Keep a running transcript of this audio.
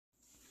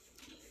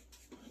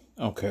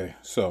Okay,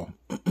 so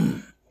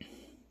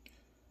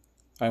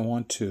I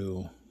want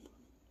to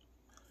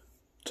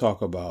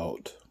talk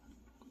about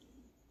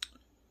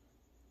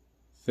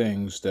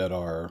things that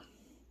are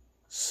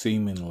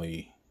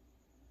seemingly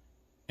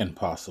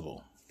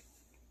impossible.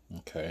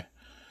 Okay,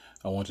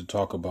 I want to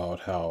talk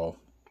about how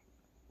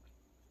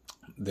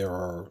there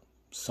are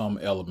some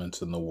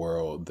elements in the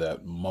world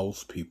that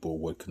most people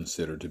would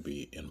consider to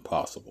be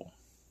impossible,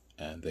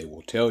 and they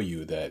will tell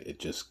you that it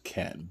just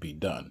can't be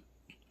done.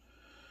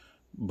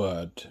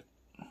 But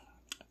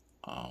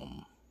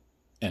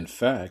in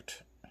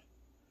fact,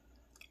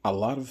 a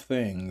lot of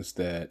things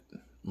that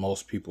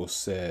most people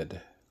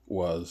said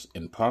was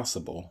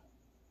impossible,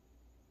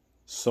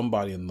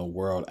 somebody in the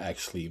world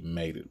actually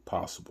made it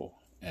possible.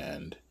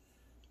 And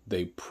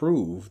they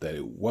proved that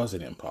it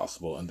wasn't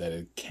impossible and that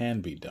it can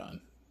be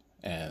done.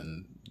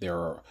 And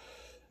there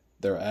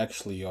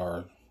actually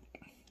are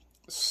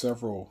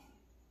several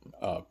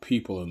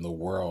people in the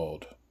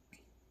world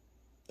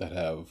that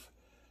have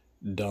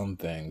done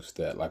things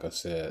that, like I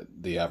said,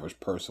 the average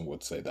person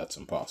would say that's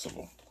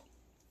impossible.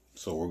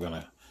 So we're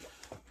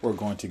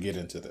going to get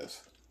into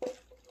this.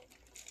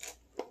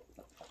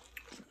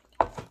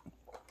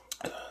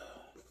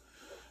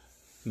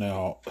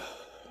 Now,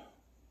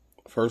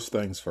 first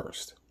things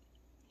first.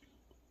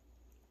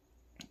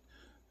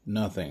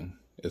 Nothing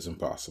is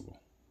impossible.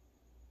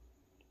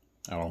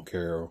 I don't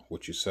care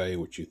what you say,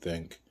 what you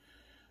think.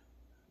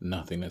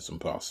 Nothing is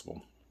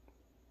impossible.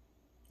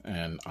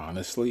 And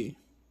honestly,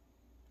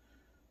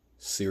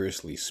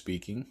 seriously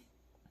speaking,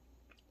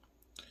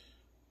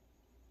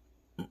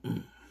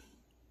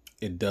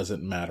 it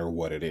doesn't matter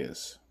what it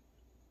is.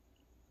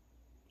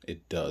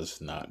 It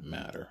does not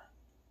matter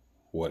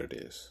what it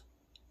is.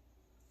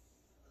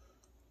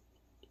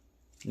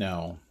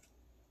 Now,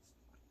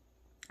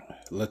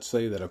 let's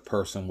say that a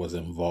person was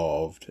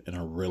involved in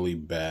a really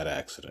bad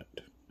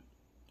accident.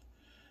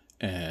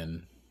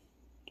 And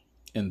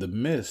in the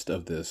midst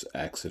of this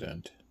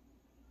accident,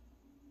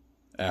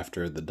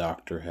 after the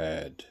doctor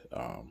had,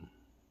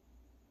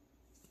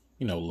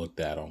 looked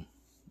at him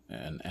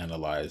and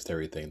analyzed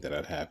everything that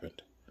had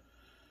happened,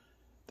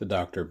 the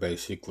doctor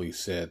basically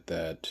said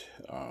that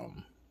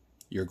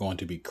you're going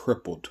to be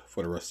crippled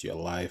for the rest of your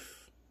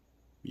life.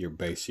 You're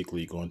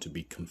basically going to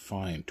be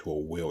confined to a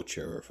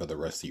wheelchair for the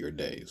rest of your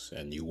days,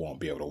 and you won't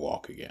be able to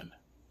walk again.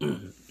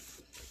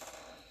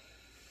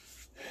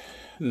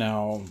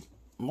 Now,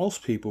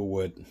 most people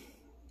would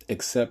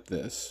accept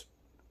this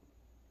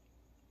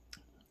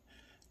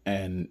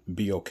and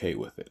be okay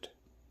with it.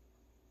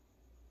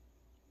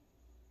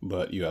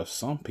 But you have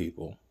some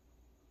people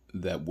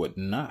that would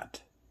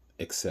not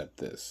accept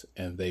this,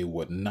 and they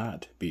would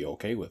not be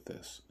okay with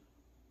this.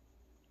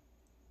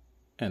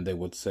 And they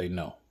would say,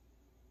 no,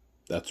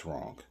 that's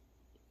wrong.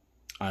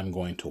 I'm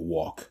going to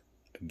walk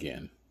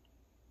again.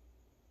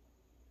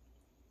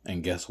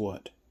 And guess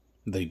what?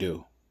 They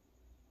do.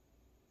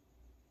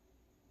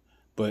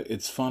 But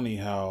it's funny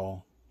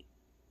how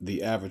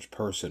the average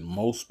person,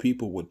 most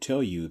people would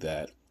tell you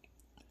that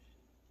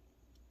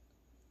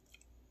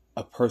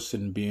a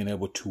person being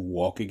able to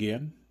walk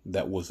again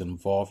that was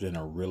involved in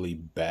a really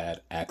bad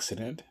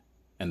accident,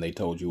 and they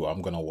told you,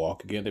 I'm going to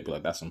walk again, they'd be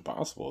like, that's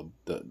impossible.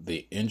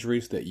 The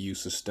injuries that you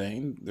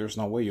sustained, there's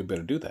no way you'll be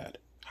able to do that.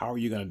 How are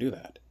you going to do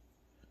that?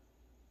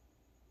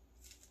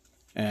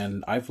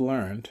 And I've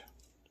learned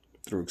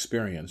through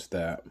experience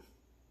that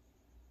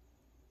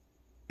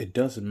it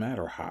doesn't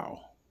matter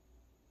how.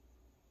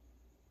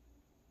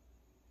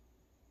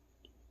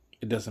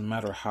 It doesn't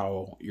matter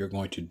how you're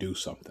going to do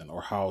something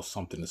or how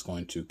something is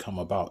going to come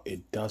about.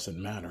 It doesn't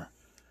matter.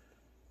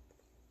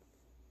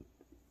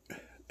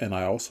 And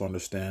I also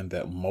understand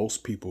that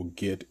most people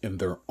get in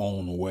their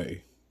own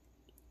way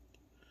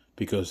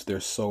because they're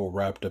so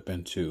wrapped up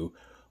into,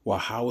 well,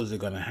 how is it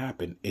going to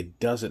happen? It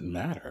doesn't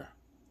matter.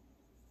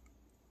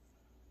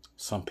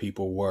 Some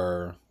people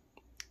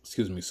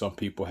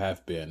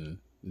have been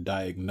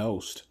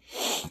diagnosed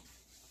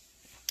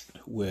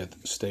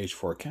with stage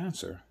 4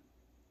 cancer.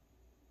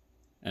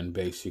 And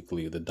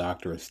basically the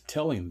doctor is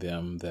telling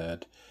them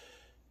that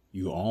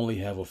you only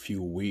have a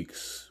few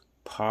weeks,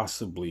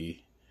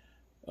 possibly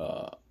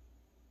a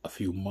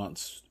few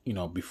months,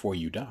 before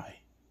you die.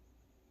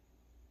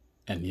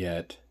 And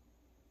yet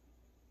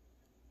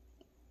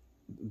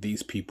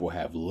these people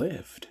have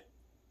lived.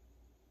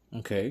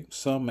 Okay,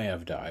 some may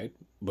have died,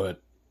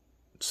 but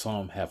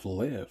some have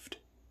lived.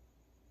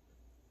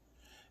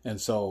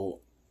 And so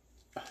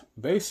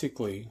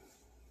basically,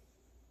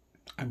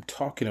 I'm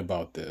talking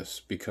about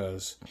this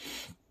because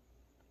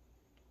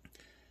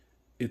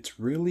it's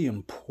really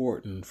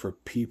important for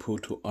people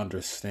to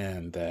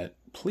understand that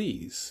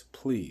please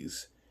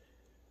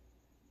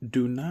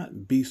do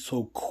not be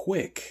so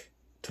quick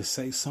to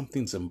say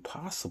something's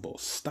impossible.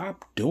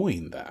 Stop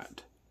doing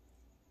that.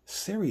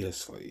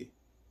 Seriously.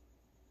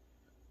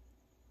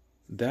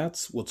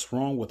 That's what's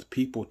wrong with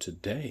people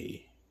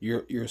today.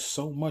 You're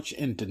so much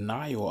in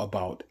denial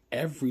about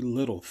every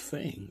little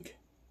thing.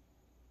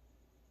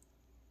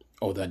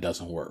 Oh, that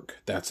doesn't work.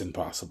 That's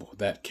impossible.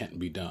 That can't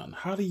be done.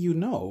 How do you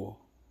know?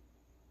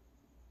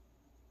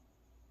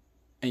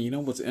 And you know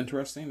what's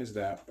interesting is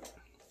that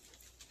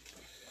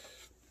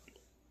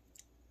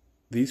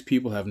these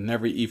people have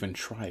never even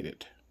tried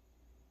it.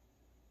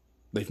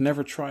 They've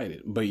never tried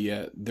it, but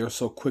yet they're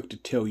so quick to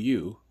tell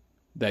you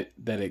that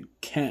it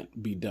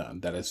can't be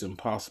done, that it's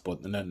impossible,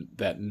 and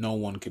that no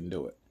one can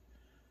do it.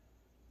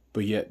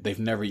 But yet they've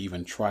never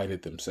even tried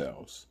it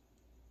themselves.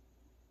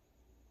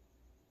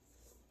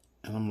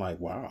 And I'm like,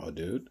 wow,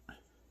 dude.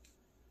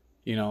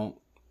 You know,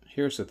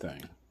 here's the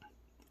thing.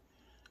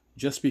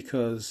 Just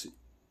because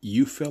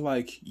you feel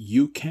like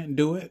you can't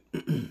do it,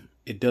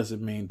 it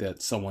doesn't mean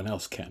that someone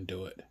else can't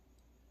do it.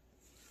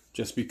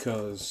 Just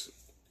because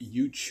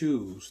you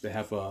choose to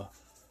have a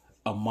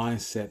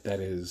mindset that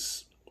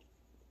is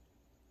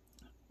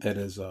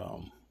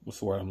what's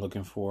the word I'm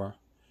looking for?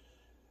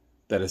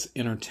 That is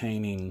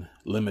entertaining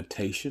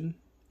limitation,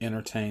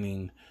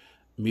 entertaining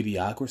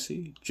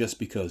mediocrity. Just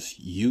because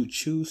you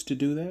choose to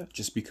do that,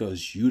 just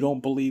because you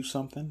don't believe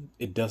something,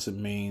 it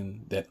doesn't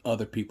mean that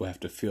other people have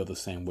to feel the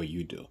same way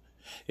you do.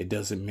 It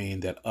doesn't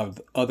mean that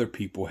other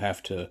people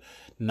have to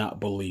not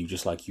believe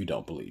just like you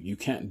don't believe. You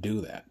can't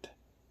do that.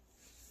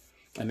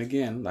 And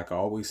again, like I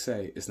always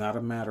say, it's not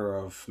a matter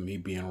of me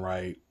being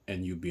right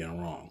and you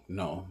being wrong.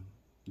 No,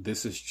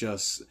 this is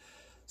just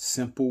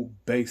simple,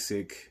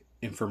 basic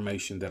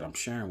information that I'm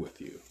sharing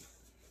with you.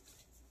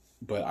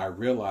 But I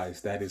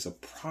realize that is a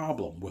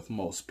problem with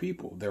most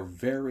people. They're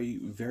very,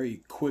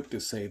 very quick to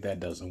say that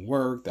doesn't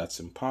work, that's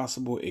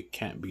impossible, it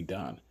can't be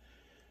done.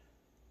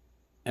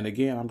 And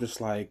again, I'm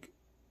just like,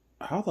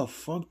 how the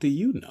fuck do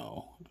you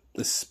know?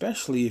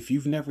 Especially if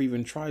you've never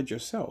even tried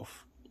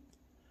yourself.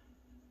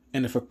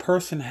 And if a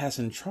person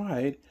hasn't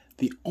tried,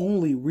 the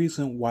only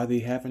reason why they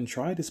haven't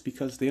tried is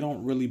because they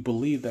don't really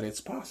believe that it's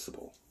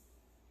possible.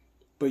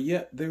 But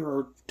yet there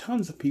are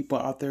tons of people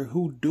out there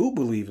who do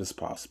believe it's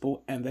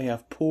possible and they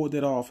have pulled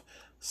it off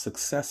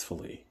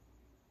successfully.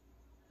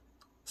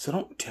 So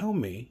don't tell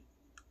me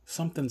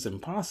something's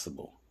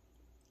impossible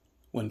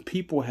when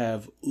people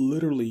have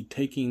literally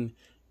taken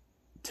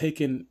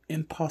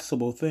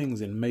impossible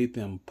things and made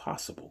them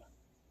possible.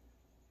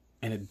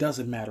 And it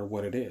doesn't matter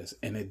what it is.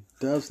 And it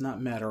does not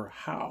matter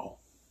how.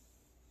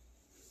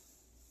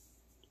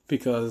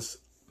 Because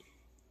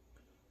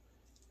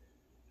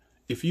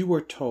if you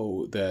were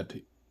told that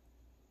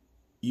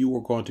you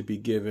were going to be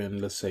given,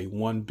 let's say,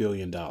 $1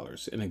 billion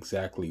in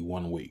exactly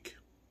 1 week.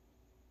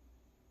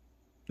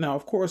 Now,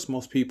 of course,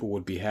 most people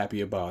would be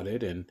happy about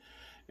it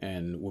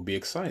and would be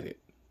excited.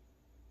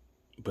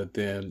 But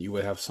then you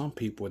would have some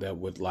people that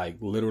would like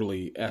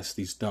literally ask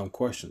these dumb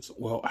questions.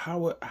 Well,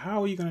 how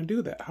are you going to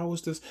do that? How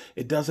is this?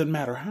 It doesn't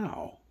matter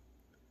how.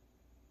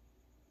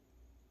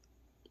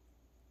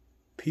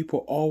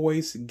 People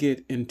always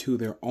get into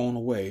their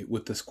own way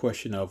with this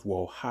question of,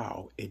 well,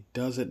 how? It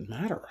doesn't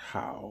matter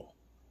how.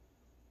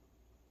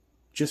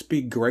 Just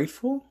be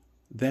grateful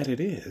that it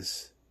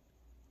is.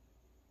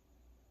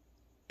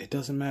 It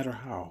doesn't matter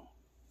how.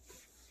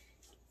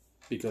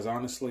 Because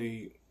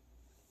honestly,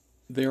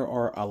 there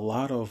are a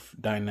lot of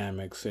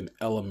dynamics and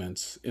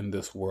elements in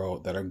this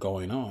world that are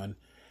going on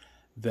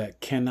that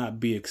cannot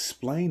be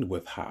explained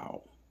with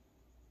how,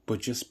 but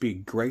just be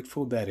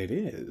grateful that it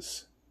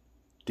is.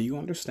 Do you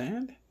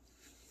understand?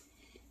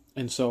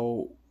 And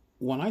so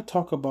when I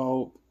talk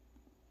about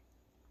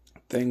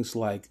things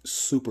like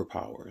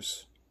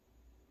superpowers,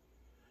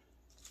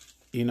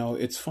 you know,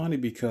 it's funny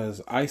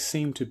because I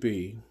seem to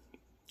be,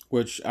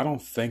 which I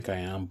don't think I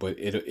am, but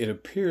it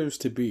appears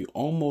to be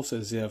almost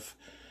as if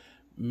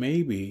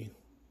maybe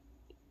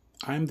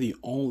I'm the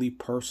only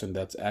person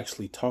that's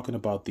actually talking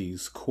about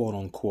these quote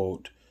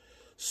unquote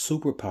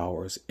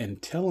superpowers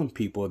and telling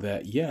people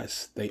that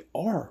yes, they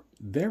are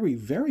very,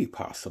 very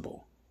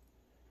possible.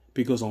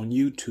 Because on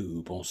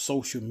YouTube, on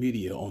social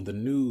media, on the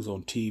news,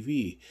 on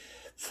TV,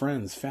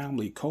 friends,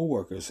 family,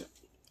 coworkers,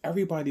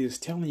 everybody is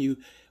telling you,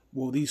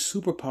 well, these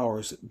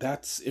superpowers,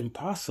 that's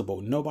impossible.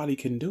 Nobody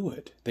can do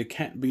it. They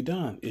can't be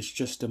done. It's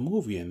just a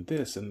movie and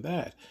this and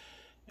that.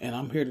 And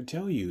I'm here to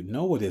tell you,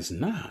 no, it is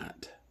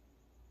not.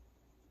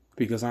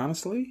 Because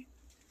honestly,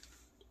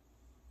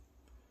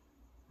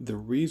 the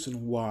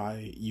reason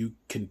why you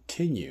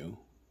continue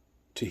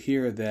to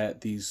hear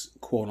that these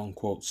quote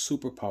unquote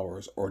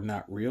superpowers are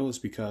not real is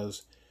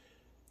because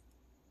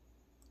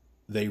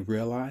they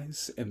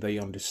realize and they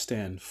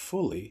understand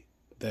fully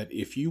that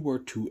if you were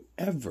to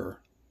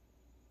ever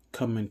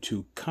come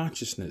into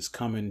consciousness,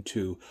 come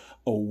into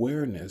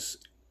awareness,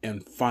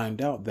 and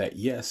find out that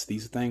yes,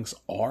 these things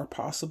are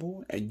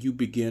possible, and you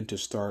begin to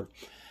start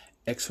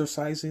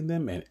exercising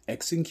them and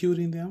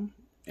executing them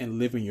and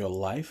living your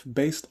life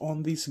based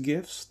on these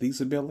gifts, these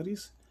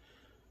abilities,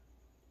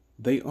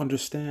 they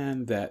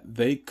understand that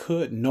they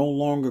could no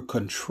longer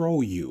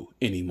control you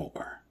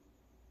anymore.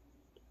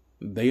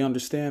 They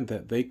understand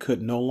that they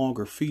could no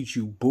longer feed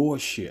you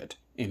bullshit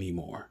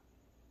anymore.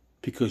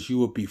 Because you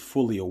would be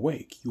fully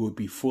awake, you would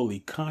be fully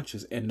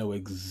conscious and know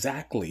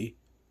exactly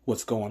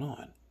what's going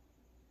on.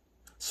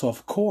 So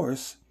of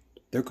course,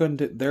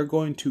 They're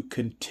going to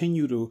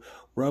continue to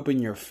rub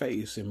in your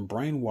face and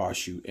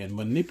brainwash you and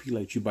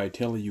manipulate you by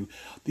telling you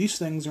these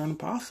things are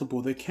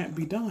impossible. They can't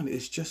be done.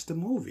 It's just a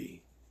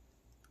movie.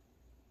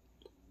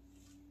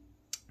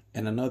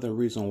 And another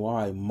reason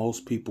why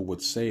most people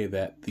would say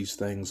that these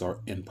things are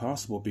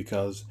impossible,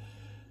 because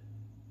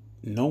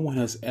no one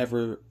has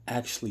ever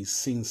actually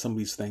seen some of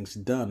these things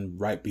done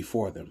right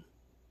before them.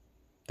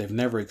 They've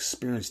never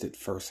experienced it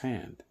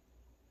firsthand.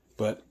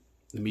 But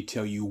let me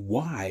tell you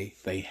why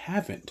they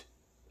haven't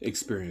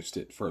experienced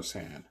it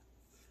firsthand.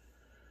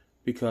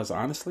 Because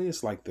honestly,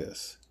 it's like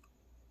this.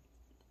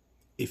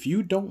 If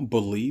you don't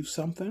believe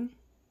something,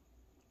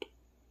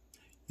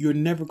 you're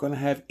never going to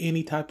have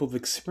any type of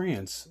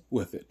experience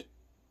with it.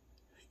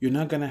 You're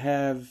not going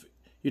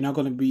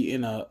to be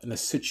in a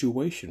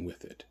situation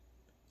with it.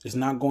 It's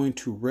not going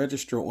to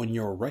register on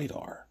your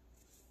radar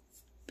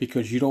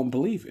because you don't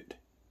believe it.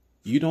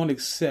 You don't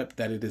accept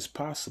that it is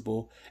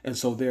possible. And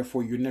so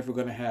therefore you're never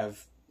going to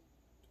have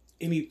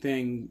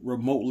anything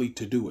remotely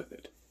to do with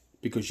it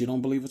because you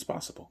don't believe it's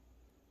possible.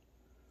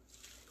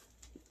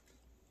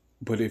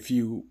 But if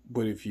you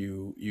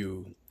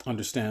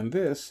understand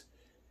this,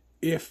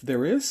 if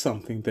there is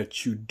something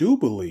that you do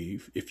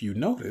believe, if you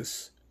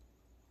notice,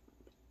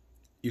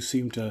 you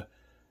seem to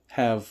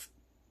have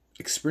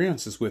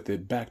experiences with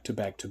it back to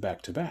back to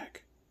back to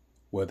back,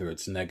 whether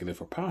it's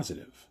negative or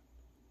positive.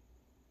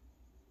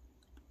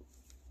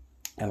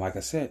 And like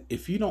I said,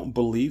 if you don't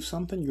believe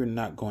something, you're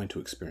not going to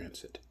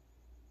experience it.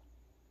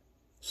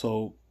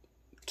 So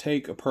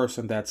take a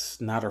person that's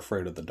not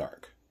afraid of the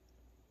dark.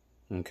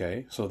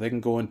 Okay, so they can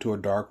go into a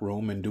dark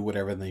room and do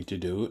whatever they need to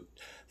do,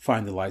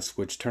 find the light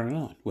switch, turn it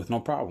on with no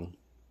problem.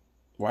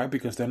 Why?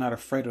 Because they're not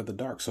afraid of the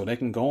dark. So they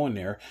can go in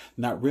there,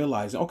 not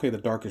realize, okay, the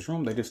darkest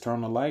room, they just turn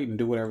on the light and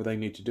do whatever they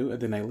need to do,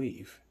 and then they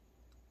leave.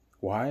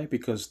 Why?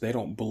 Because they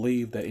don't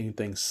believe that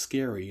anything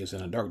scary is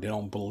in the dark. They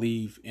don't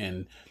believe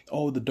in,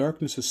 oh, the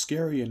darkness is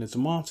scary and it's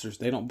monsters.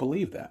 They don't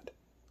believe that.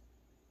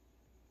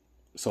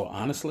 So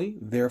honestly,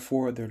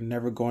 therefore, they're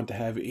never going to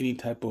have any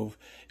type of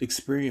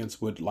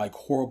experience with like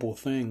horrible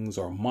things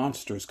or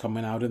monsters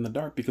coming out in the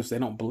dark because they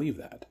don't believe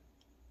that.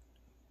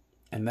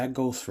 And that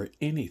goes for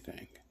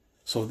anything.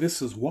 So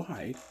this is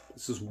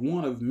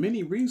one of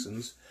many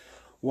reasons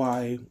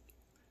why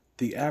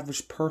the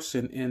average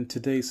person in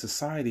today's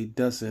society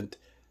doesn't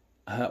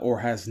or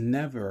has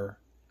never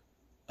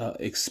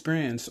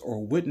experienced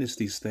or witnessed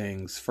these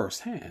things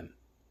firsthand.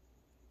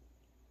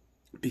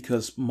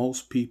 Because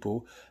most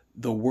people,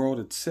 the world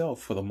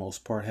itself, for the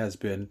most part, has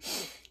been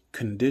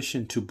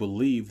conditioned to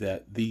believe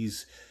that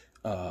these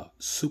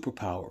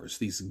superpowers,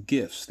 these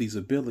gifts, these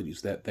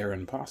abilities, that they're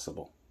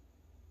impossible.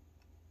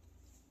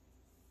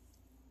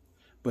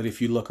 But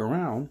if you look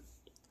around,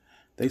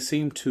 they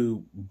seem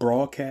to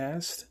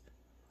broadcast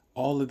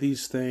all of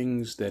these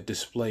things that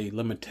display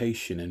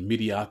limitation and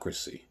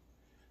mediocrity.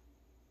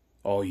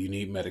 Oh, you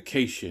need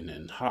medication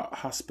and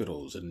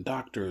hospitals and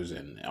doctors,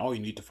 and oh, you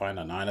need to find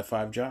a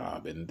 9-to-5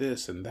 job and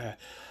this and that.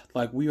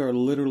 Like, we are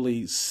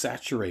literally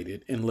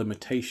saturated in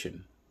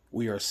limitation.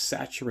 We are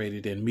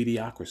saturated in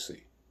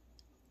mediocrity.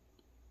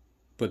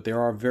 But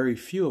there are very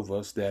few of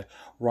us that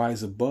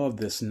rise above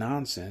this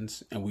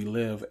nonsense and we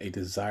live a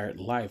desired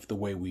life the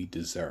way we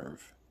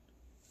deserve.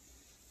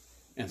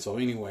 And so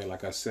anyway,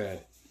 like I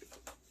said,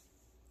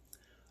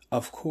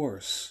 of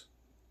course,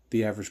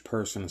 the average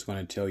person is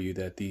going to tell you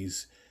that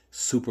these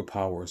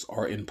superpowers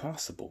are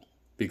impossible.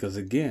 Because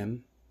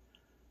again,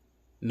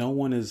 no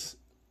one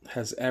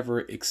has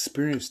ever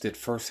experienced it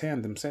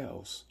firsthand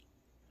themselves.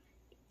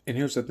 And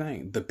here's the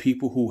thing, the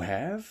people who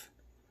have,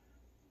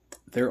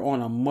 they're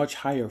on a much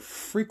higher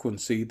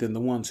frequency than the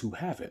ones who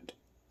haven't.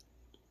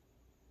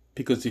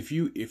 Because if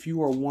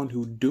you are one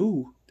who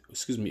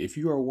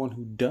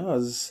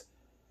does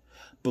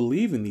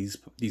believe in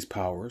these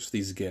powers,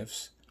 these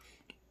gifts,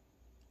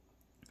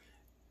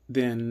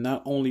 then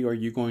not only are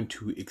you going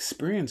to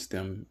experience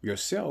them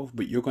yourself,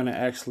 but you're going to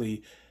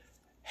actually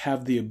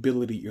have the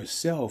ability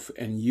yourself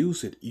and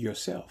use it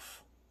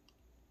yourself.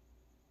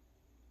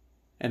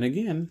 And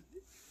again,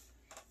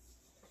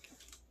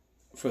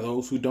 for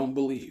those who don't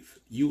believe,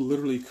 you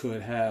literally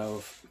could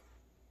have,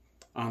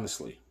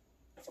 honestly,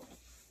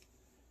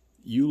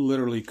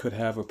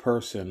 a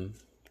person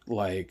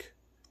like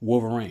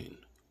Wolverine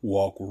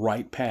walk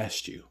right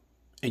past you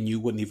and you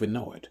wouldn't even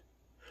know it.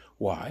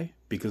 Why?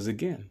 Because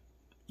again,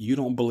 you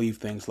don't believe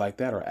things like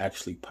that are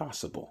actually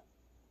possible.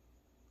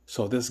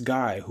 So this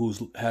guy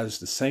who has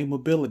the same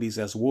abilities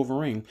as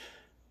Wolverine,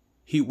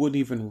 he wouldn't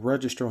even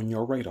register on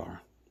your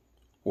radar.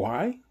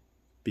 Why?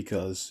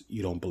 Because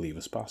you don't believe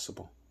it's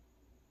possible.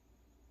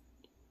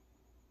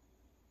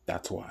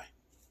 That's why.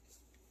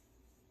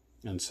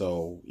 And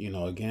so,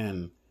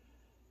 again,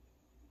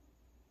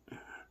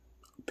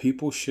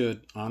 people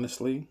should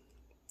honestly,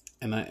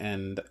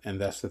 and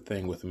that's the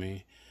thing with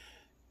me,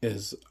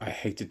 is I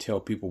hate to tell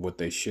people what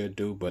they should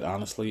do, but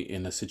honestly,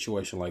 in a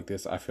situation like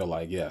this, I feel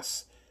like,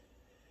 yes,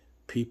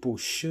 people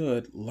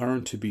should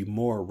learn to be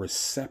more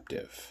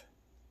receptive.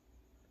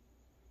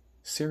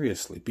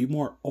 Seriously, be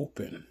more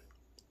open.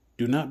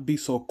 Do not be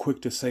so quick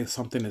to say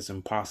something is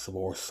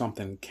impossible or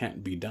something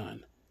can't be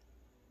done.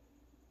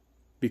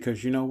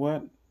 Because you know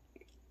what?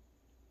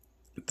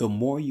 The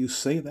more you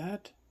say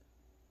that,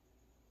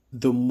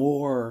 the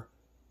more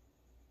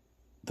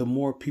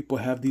people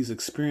have these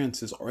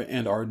experiences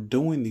and are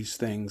doing these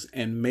things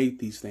and made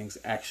these things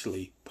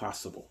actually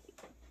possible.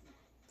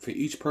 For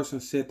each person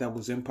said that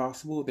was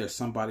impossible, there's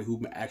somebody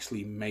who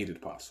actually made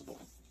it possible.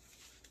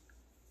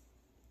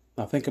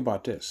 Now think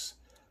about this.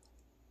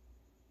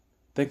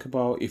 Think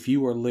about if you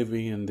were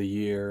living in the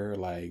year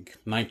like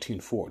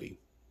 1940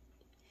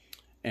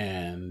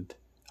 and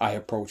I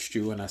approached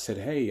you and I said,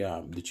 hey,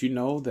 did you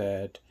know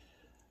that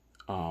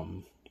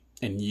in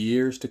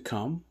years to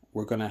come,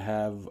 we're going to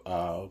have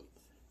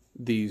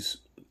these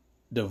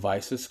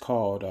devices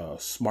called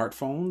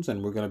smartphones,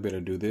 and we're going to be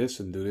able to do this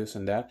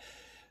and that.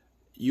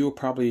 You'll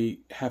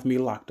probably have me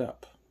locked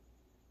up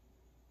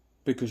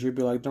because you'll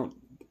be like, don't,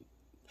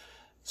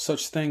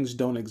 such things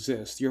don't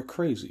exist. You're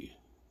crazy.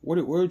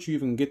 Where'd you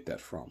even get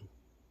that from?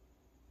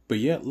 But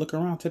yet, look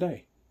around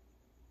today.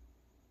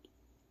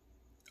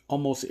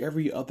 Almost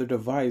every other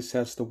device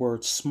has the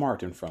word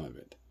smart in front of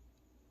it.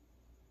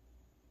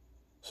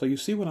 So you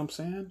see what I'm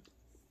saying?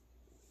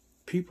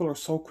 People are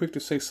so quick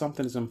to say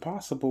something is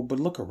impossible, but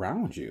look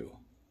around you.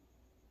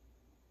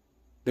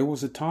 There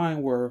was a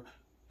time where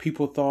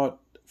people thought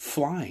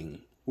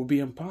flying would be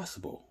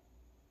impossible,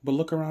 but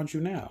look around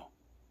you now.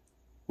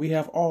 We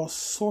have all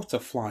sorts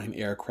of flying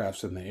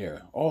aircrafts in the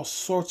air, all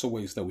sorts of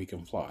ways that we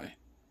can fly.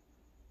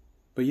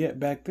 But yet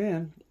back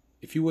then,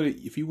 if you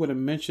would have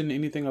mentioned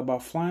anything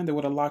about flying, they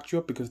would have locked you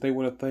up because they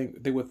would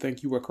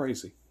think you were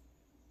crazy.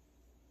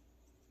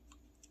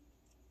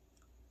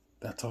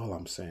 That's all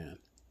I'm saying.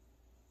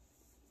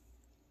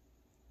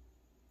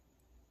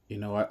 You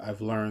know,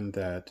 I've learned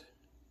that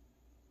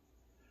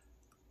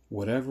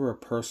whatever a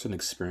person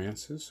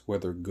experiences,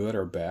 whether good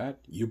or bad,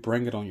 you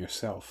bring it on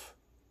yourself.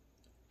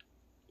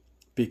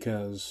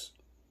 Because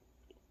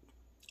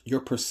your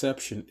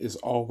perception is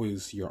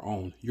always your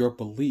own. Your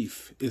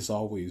belief is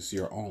always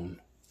your own.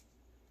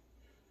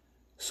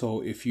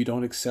 So if you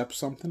don't accept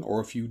something,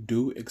 or if you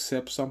do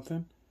accept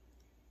something,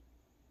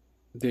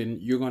 then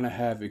you're going to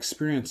have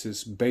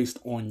experiences based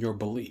on your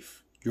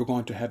belief. You're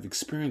going to have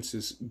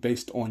experiences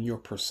based on your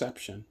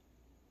perception.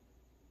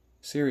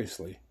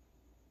 Seriously.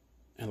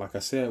 And like I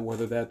said,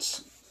 whether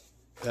that's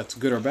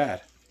good or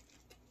bad.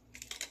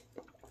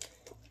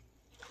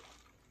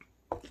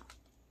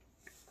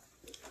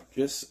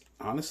 Just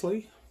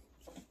honestly,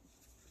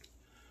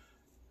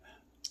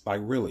 like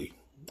really,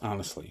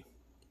 honestly,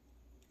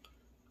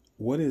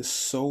 what is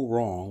so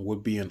wrong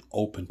with being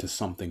open to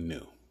something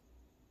new?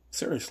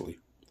 Seriously.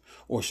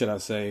 Or should I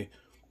say,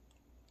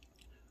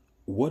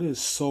 what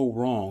is so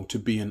wrong to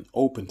being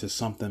open to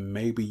something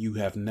maybe you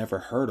have never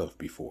heard of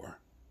before?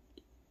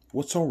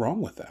 What's so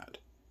wrong with that?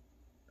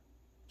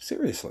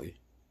 Seriously.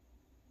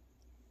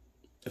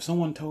 If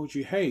someone told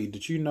you, hey,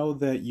 did you know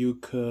that you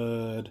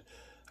could,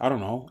 I don't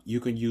know,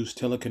 you can use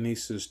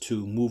telekinesis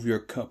to move your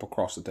cup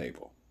across the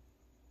table?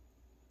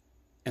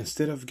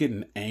 Instead of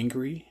getting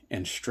angry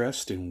and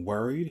stressed and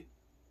worried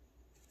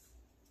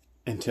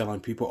and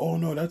telling people, oh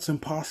no, that's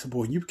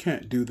impossible, you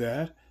can't do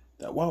that.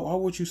 Why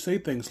would you say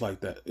things like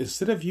that?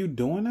 Instead of you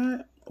doing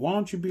that, why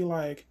don't you be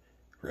like,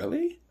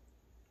 really?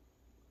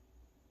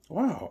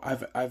 Wow,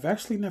 I've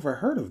actually never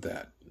heard of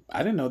that.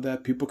 I didn't know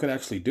that people could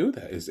actually do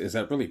that. Is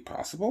that really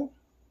possible?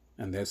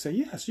 And they'll say,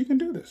 yes, you can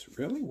do this.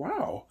 Really?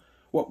 Wow.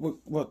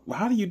 What,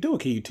 how do you do it?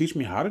 Can you teach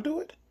me how to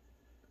do it?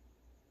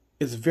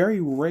 It's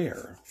very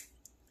rare.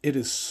 It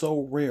is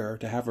so rare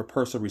to have a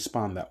person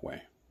respond that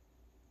way.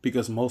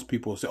 Because most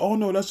people say, oh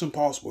no, that's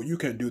impossible. You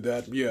can't do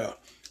that. Yeah.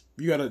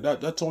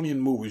 That's only in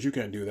movies. You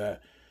can't do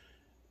that.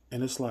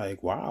 And it's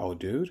like, wow,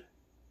 dude.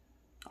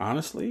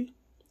 Honestly,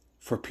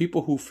 for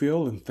people who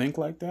feel and think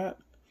like that,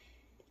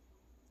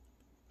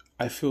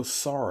 I feel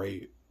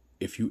sorry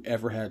if you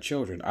ever had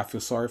children. I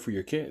feel sorry for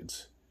your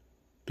kids.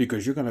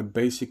 Because you're going to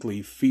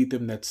basically feed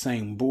them that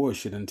same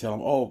bullshit and tell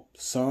them, oh,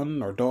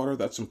 son or daughter,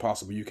 that's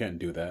impossible. You can't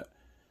do that.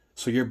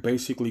 So you're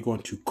basically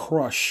going to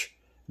crush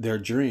their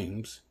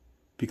dreams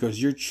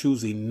because you're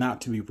choosing not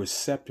to be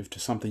receptive to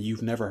something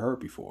you've never heard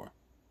before.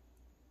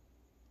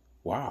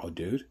 Wow,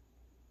 dude.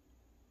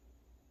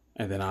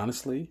 And then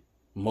honestly,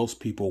 most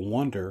people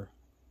wonder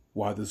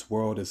why this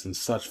world is in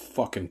such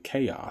fucking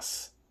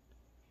chaos.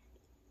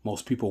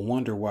 Most people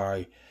wonder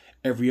why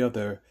every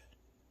other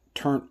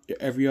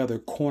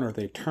corner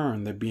they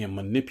turn, they're being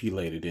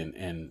manipulated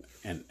and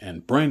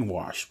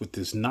brainwashed with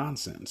this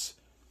nonsense.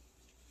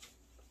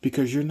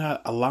 Because you're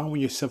not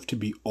allowing yourself to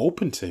be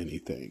open to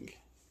anything.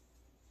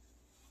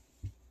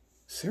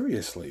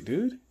 Seriously,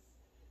 dude.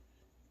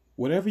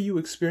 Whatever you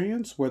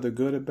experience, whether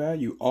good or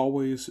bad, you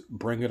always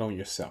bring it on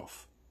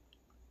yourself.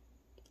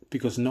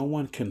 Because no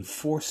one can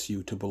force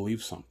you to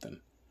believe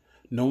something.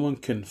 No one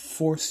can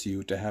force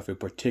you to have a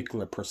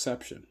particular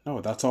perception. No,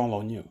 that's all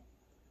on you.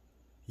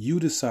 You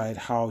decide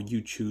how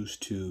you choose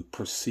to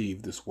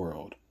perceive this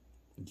world.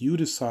 You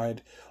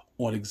decide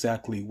on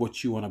exactly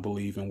what you want to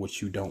believe and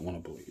what you don't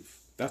want to believe.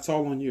 That's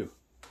all on you.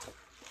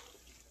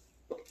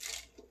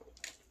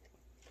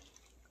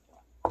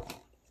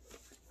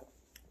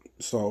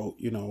 So,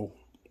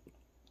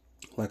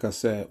 like I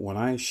said, when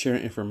I share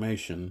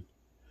information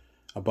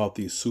about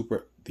these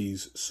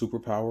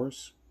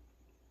superpowers,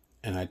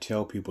 and I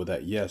tell people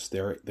that yes,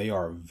 they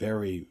are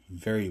very,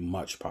 very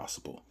much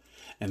possible,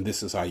 and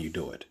this is how you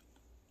do it.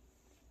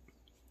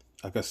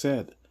 Like I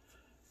said,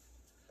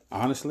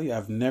 honestly,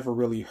 I've never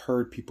really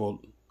heard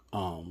people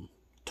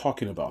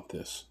talking about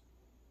this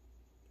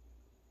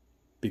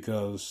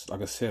because,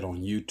 like I said,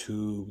 on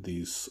YouTube,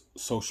 these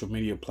social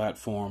media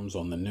platforms,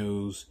 on the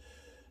news,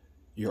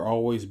 you're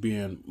always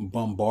being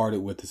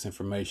bombarded with this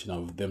information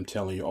of them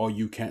telling you, oh,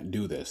 you can't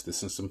do this.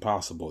 This is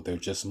impossible. They're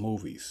just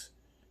movies.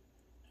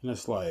 And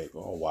it's like,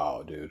 oh,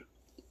 wow, dude.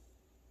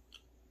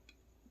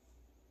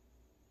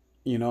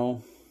 You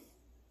know,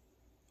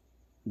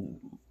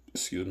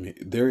 excuse me.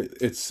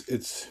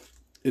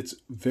 It's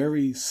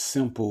very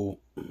simple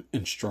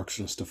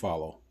instructions to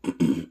follow.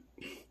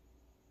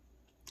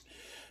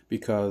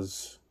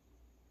 Because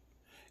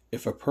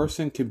if a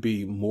person can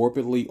be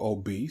morbidly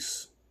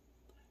obese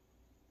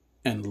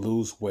and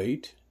lose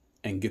weight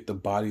and get the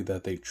body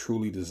that they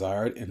truly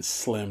desired and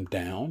slim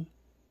down,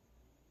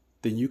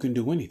 then you can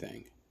do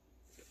anything.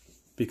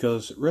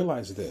 Because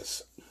realize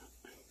this,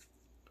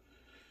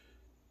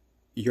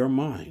 your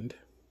mind,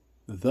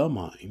 the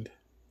mind,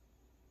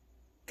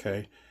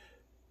 okay,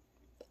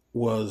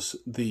 was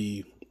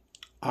the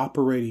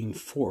operating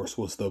force,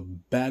 was the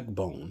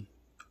backbone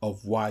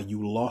of why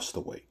you lost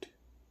the weight.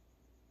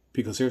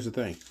 Because here's the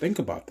thing, think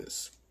about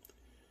this.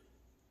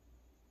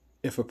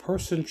 If a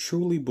person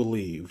truly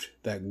believed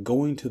that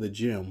going to the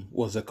gym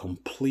was a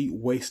complete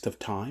waste of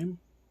time,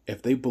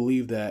 if they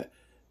believed that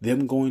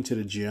them going to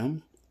the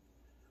gym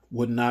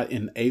would not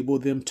enable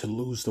them to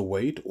lose the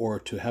weight or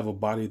to have a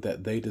body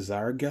that they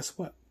desire, guess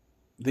what?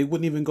 They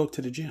wouldn't even go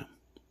to the gym.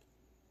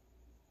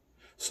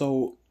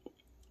 So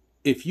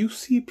if you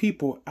see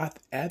people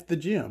at the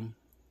gym,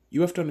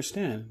 you have to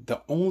understand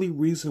the only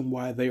reason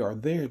why they are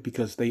there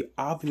because they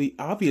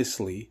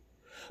obviously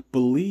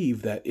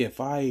believe that if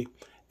I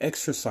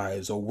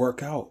exercise or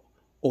work out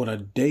on a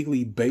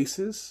daily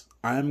basis,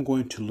 I am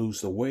going to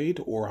lose the weight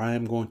or I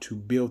am going to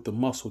build the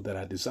muscle that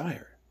I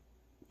desire.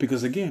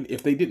 Because again,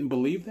 if they didn't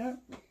believe that,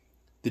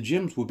 the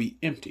gyms would be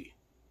empty.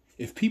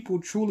 If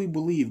people truly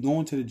believe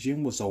going to the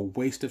gym was a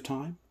waste of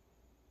time,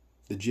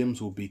 the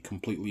gyms will be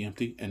completely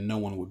empty and no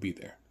one would be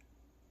there.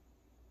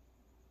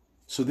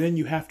 So then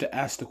you have to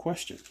ask the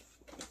question.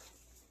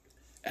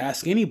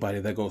 Ask anybody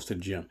that goes to the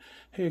gym,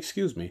 hey,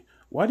 excuse me,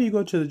 why do you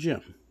go to the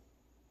gym?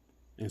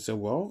 And so,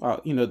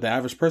 well, the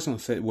average person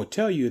will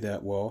tell you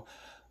that, well,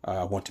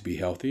 I want to be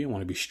healthy. I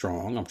want to be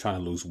strong. I'm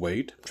trying to lose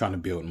weight. I'm trying to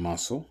build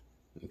muscle.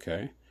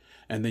 Okay.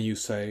 And then you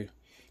say,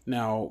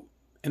 now,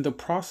 in the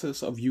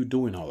process of you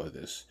doing all of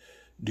this,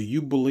 do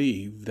you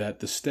believe that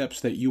the steps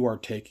that you are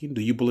taking,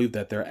 do you believe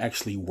that they're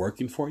actually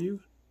working for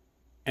you?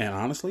 And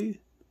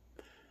honestly,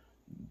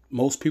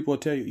 most people will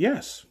tell you,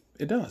 yes,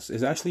 it does.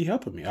 It's actually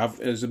helping me.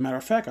 As a matter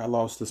of fact, I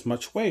lost this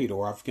much weight,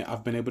 or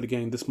I've been able to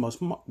gain this much.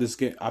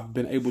 I've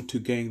been able to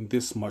gain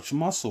this much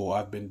muscle.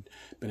 I've been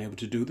able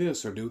to do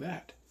this or do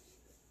that.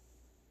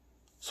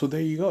 So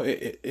there you go.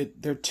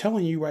 They're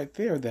telling you right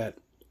there that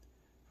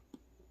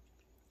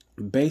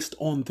based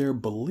on their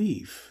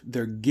belief,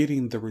 they're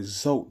getting the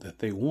result that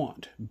they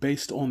want.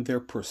 Based on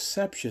their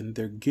perception,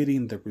 they're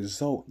getting the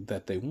result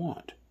that they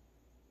want.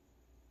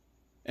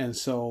 And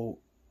so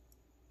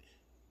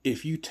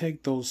if you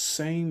take those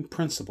same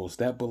principles,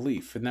 that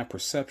belief and that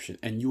perception,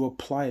 and you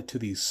apply it to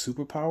these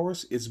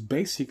superpowers, it's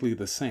basically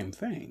the same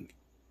thing.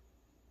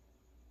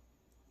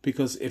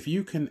 Because if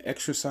you can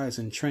exercise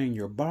and train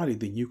your body,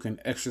 then you can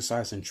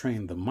exercise and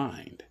train the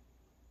mind.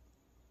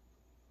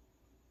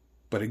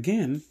 But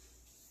again,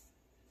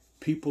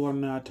 people are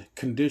not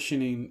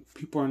conditioned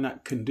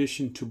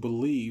to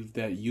believe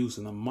that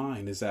using the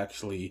mind is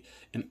actually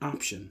an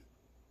option.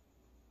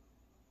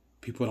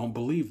 People don't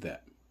believe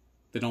that.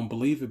 They don't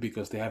believe it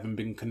because they haven't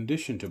been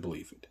conditioned to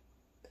believe it.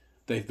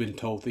 They've been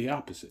told the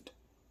opposite.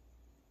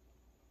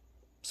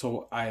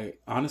 So I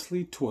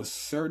honestly, to a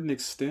certain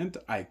extent,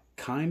 I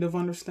kind of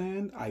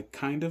understand. I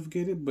kind of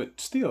get it,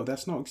 but still,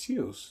 that's no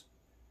excuse.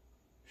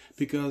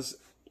 Because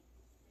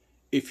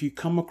if you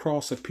come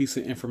across a piece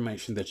of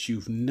information that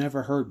you've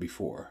never heard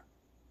before,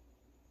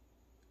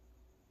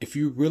 if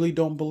you really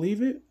don't believe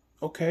it,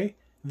 okay,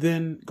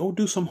 then go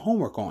do some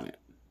homework on it.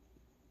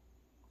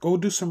 Go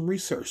do some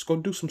research. Go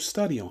do some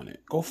study on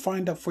it. Go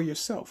find out for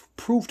yourself.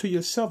 Prove to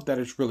yourself that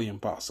it's really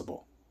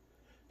impossible.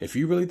 If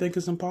you really think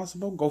it's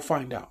impossible, go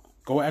find out.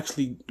 Go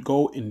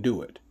and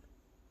do it.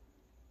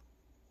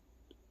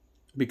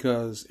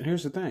 Because, and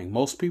here's the thing,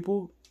 most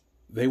people,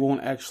 they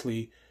won't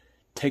actually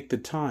take the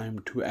time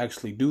to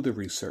actually do the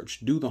research,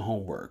 do the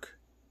homework.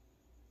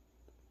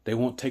 They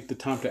won't take the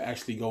time to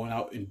actually go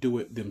out and do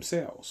it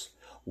themselves.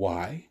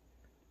 Why?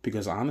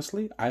 Because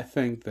honestly, I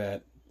think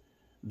that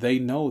they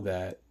know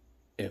that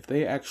if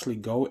they actually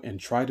go and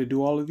try to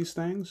do all of these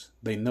things,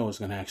 they know it's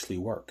going to actually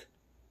work.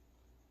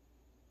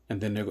 And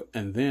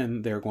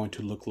then they're going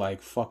to look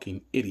like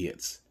fucking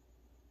idiots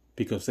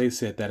because they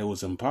said that it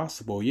was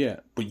impossible. Yeah,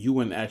 but you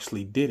went and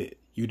actually did it.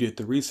 You did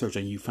the research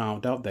and you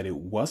found out that it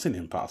wasn't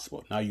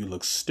impossible. Now you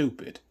look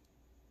stupid.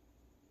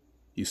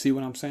 You see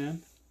what I'm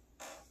saying?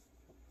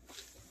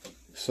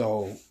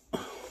 So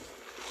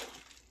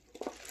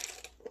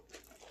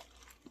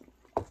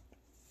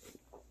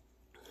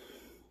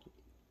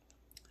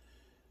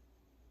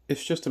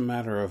it's just a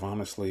matter of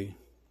honestly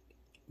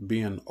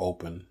being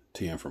open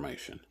to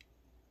information.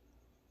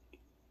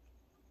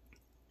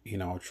 You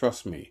know,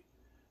 trust me,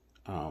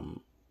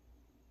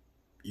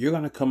 you're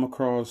going to come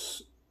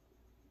across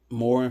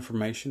more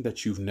information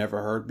that you've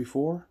never heard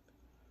before,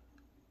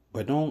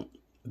 but don't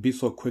be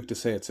so quick to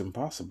say it's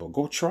impossible.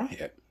 Go try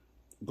it.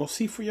 Go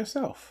see for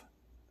yourself.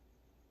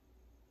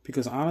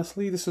 Because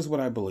honestly, this is what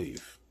I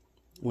believe.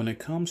 When it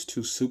comes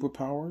to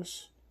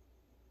superpowers,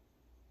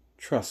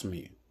 trust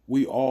me,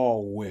 we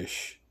all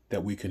wish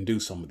that we can do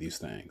some of these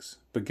things.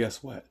 But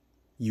guess what?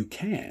 You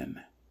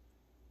can.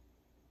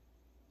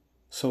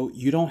 So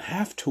you don't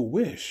have to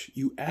wish.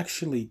 You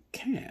actually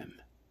can.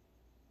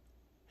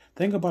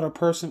 Think about a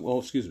person,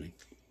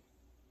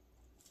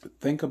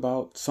 think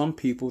about some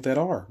people that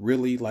are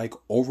really like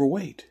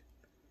overweight.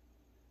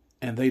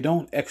 And they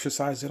don't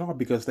exercise at all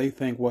because they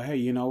think, well, hey,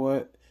 you know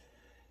what?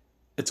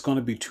 It's going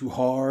to be too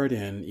hard.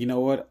 And you know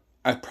what?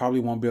 I probably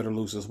won't be able to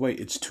lose this weight.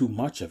 It's too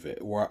much of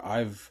it. Where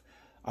I've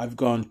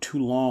gone too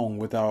long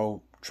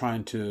without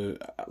trying to,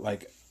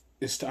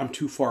 I'm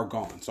too far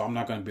gone. So I'm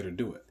not going to be able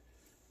to do it.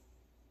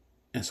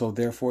 And so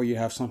therefore you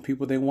have some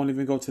people, they won't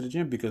even go to the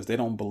gym because they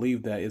don't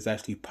believe that it's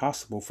actually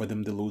possible for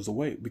them to lose the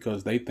weight,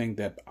 because they think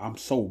that I'm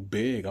so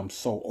big, I'm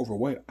so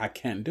overweight, I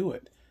can't do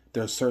it.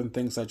 There are certain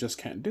things I just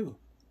can't do.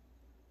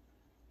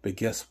 But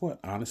guess what?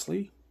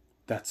 Honestly,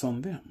 that's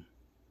on them.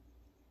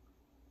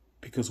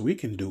 Because we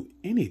can do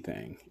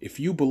anything. If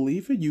you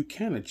believe it, you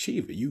can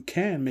achieve it. You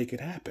can make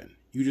it happen.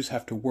 You just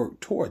have to work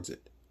towards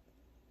it.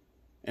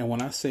 And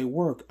when I say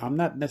work, I'm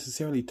not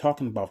necessarily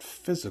talking about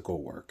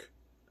physical work.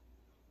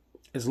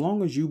 As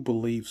long as you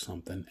believe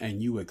something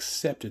and you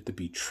accept it to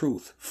be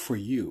truth for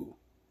you,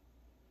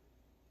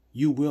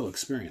 you will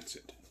experience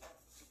it.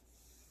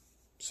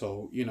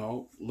 So,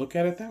 look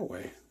at it that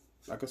way.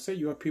 Like I said,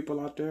 you have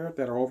people out there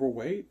that are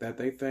overweight that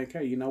they think,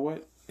 hey, you know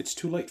what? It's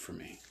too late for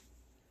me.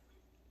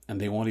 And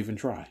they won't even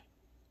try.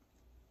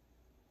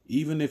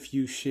 Even if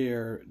you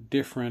share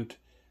different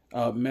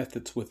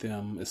methods with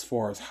them as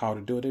far as how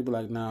to do it, they'd be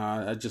like,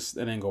 nah, it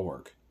ain't gonna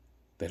work.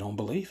 They don't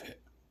believe it.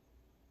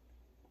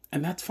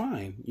 And that's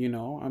fine,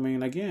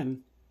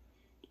 again,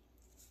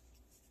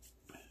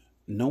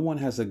 no one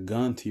has a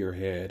gun to your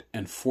head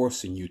and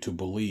forcing you to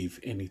believe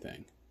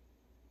anything.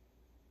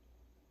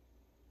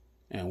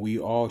 And we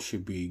all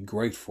should be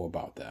grateful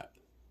about that.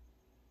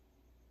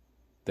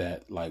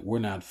 That, we're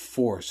not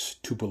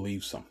forced to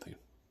believe something.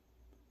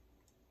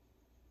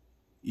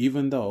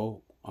 Even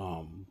though,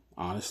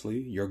 honestly,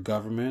 your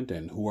government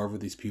and whoever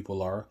these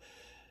people are,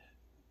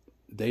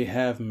 they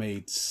have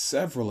made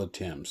several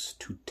attempts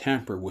to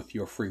tamper with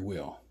your free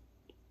will.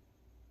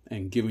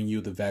 And giving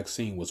you the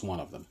vaccine was one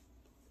of them.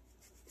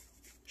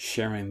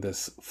 Sharing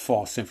this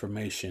false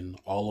information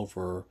all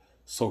over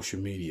social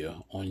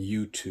media, on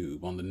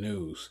YouTube, on the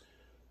news,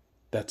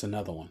 that's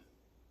another one.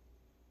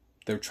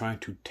 They're trying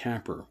to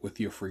tamper with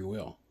your free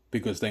will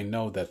because they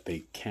know that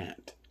they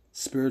can't.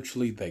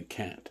 Spiritually, they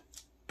can't.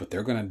 But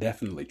they're going to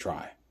definitely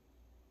try.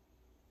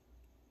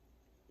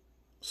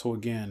 So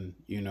again,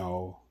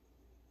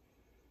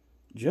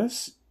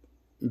 just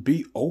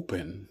be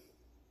open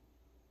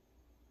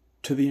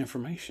to the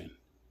information.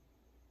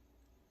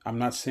 I'm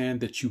not saying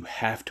that you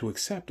have to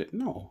accept it.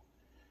 No.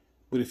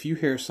 But if you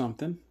hear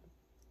something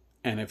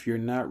and if you're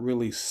not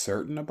really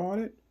certain about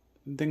it,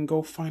 then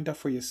go find out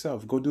for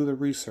yourself. Go do the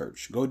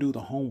research. Go do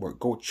the homework.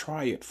 Go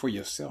try it for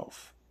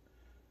yourself.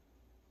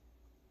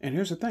 And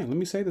here's the thing. Let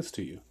me say this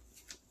to you.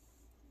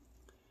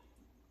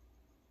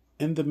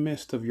 In the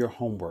midst of your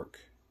homework,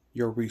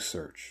 your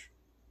research,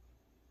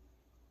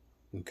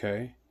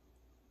 okay,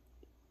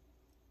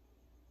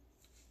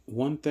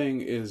 one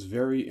thing is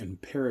very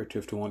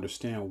imperative to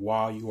understand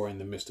while you are in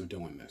the midst of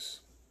doing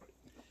this.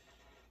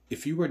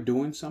 If you are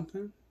doing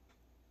something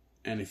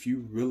and if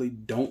you really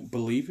don't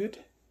believe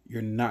it,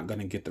 you're not going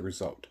to get the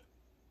result.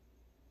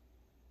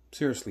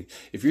 Seriously,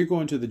 if you're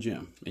going to the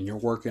gym and you're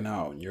working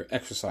out and you're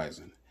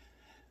exercising,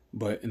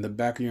 but in the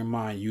back of your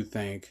mind you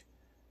think,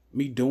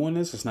 me doing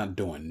this is not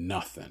doing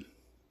nothing.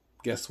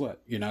 Guess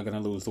what? You're not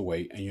going to lose the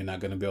weight and you're not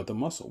going to build the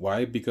muscle.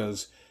 Why?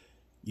 Because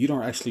you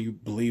don't actually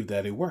believe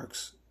that it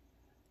works.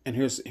 And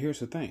here's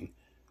the thing.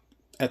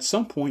 At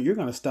some point, you're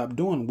going to stop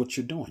doing what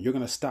you're doing. You're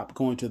going to stop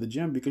going to the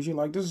gym because you're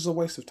like, this is a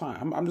waste of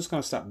time. I'm just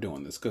going to stop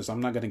doing this because I'm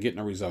not going to get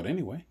no result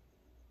anyway.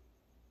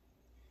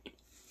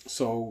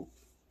 So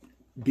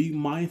be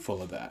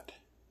mindful of that.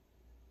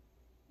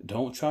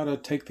 Don't try to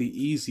take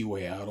the easy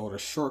way out or the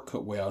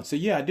shortcut way out and say,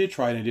 yeah, I did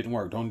try it and it didn't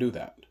work. Don't do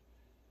that.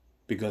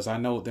 Because I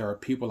know there are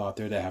people out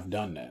there that have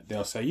done that.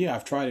 They'll say, yeah,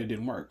 I've tried it, it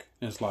didn't work.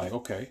 And it's like,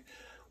 okay,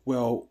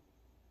 well,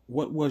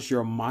 what was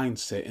your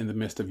mindset in the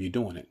midst of you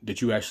doing it?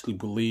 Did you actually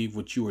believe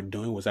what you were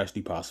doing was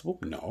actually possible?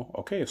 No.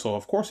 Okay, so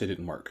of course it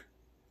didn't work.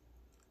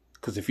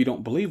 Because if you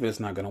don't believe it, it's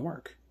not going to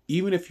work.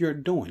 Even if you're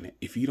doing it,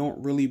 if you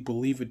don't really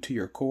believe it to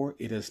your core,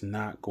 it is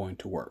not going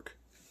to work.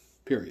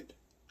 Period.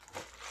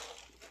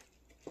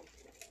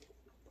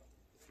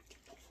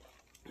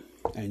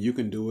 And you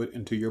can do it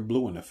until you're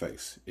blue in the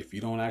face. If you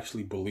don't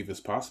actually believe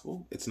it's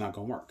possible, it's not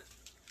going to work.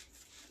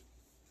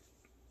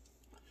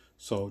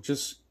 So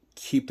just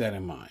keep that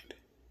in mind.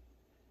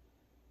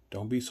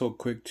 Don't be so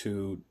quick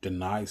to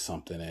deny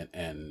something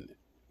and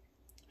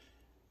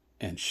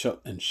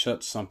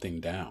shut something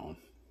down.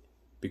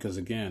 Because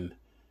again,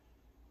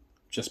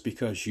 just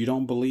because you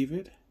don't believe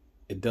it,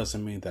 it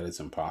doesn't mean that it's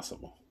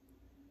impossible.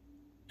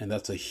 And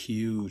that's a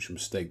huge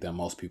mistake that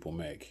most people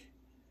make.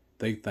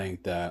 They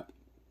think that,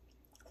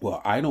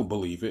 well, I don't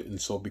believe it,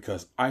 and so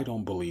because I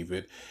don't believe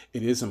it,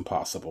 it is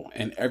impossible,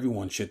 and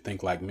everyone should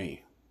think like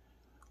me.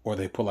 Or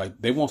they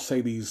won't say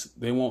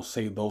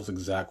those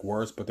exact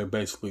words, but they're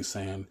basically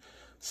saying,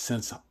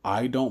 since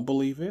I don't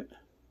believe it,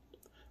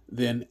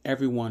 then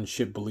everyone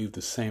should believe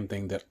the same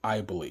thing that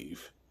I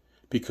believe.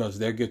 Because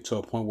they get to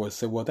a point where they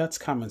say, well, that's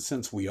common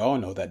sense. We all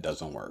know that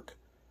doesn't work.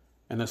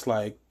 And it's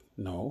like,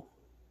 no,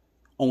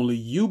 only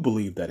you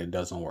believe that it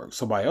doesn't work.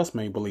 Somebody else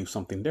may believe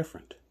something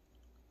different.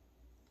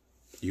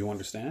 You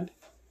understand?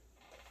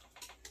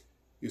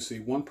 You see,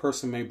 one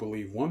person may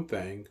believe one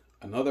thing,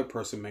 another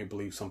person may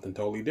believe something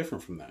totally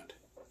different from that.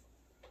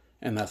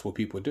 And that's what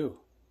people do.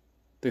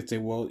 They say,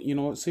 well, you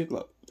know what, see,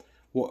 look,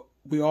 well,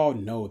 we all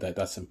know that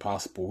that's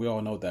impossible. We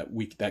all know that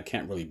that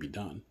can't really be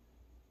done.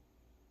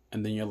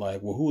 And then you're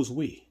like, well, who is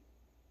we?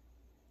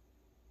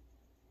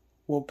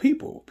 Well,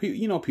 people,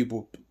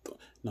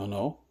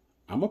 no,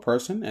 I'm a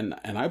person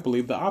and I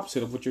believe the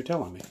opposite of what you're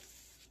telling me.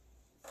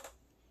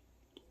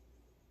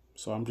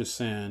 So I'm just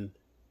saying,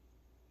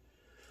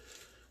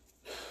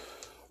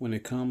 when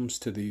it comes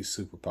to these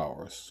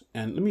superpowers,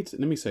 and let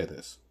me say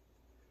this,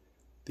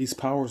 these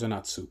powers are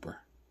not super.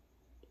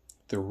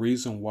 The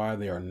reason why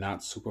they are not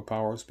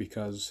superpowers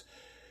because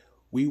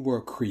we were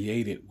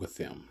created with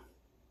them.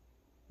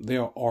 They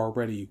are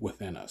already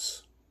within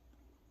us.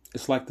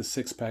 It's like the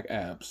six-pack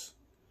abs.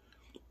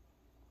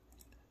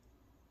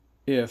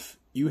 If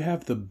you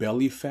have the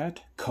belly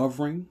fat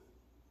covering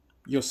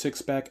your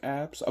six-pack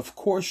abs, of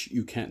course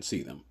you can't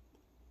see them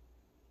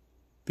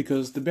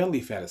because the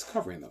belly fat is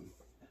covering them.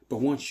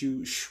 But once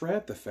you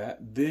shred the fat,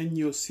 then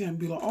you'll see them and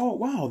be like, oh,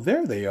 wow,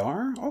 there they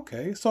are.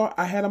 Okay, so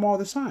I had them all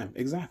this time.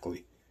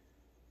 Exactly.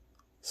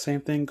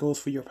 Same thing goes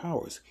for your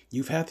powers.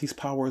 You've had these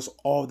powers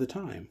all the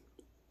time.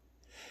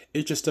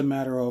 It's just a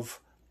matter of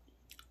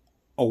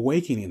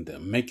awakening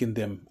them, making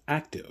them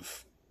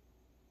active.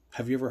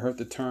 Have you ever heard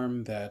the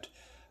term that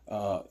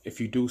if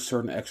you do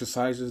certain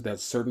exercises, that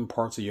certain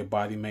parts of your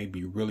body may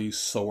be really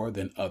sore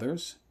than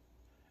others?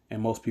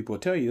 And most people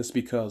tell you it's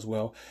because,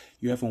 well,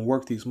 you haven't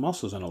worked these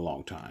muscles in a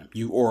long time.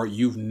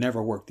 You've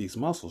never worked these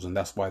muscles, and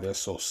that's why they're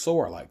so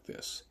sore like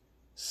this.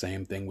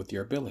 Same thing with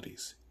your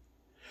abilities.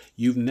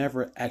 You've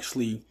never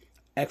actually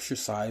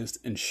exercised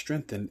and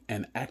strengthened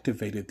and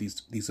activated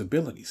these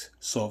abilities.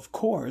 So, of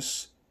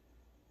course,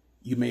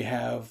 you may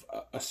have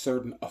a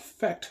certain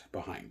effect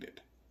behind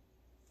it.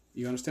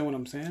 You understand what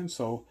I'm saying?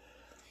 So,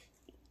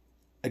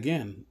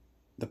 again,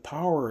 the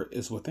power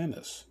is within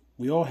us.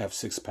 We all have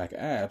six-pack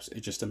abs.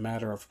 It's just a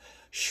matter of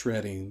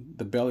shredding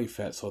the belly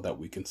fat so that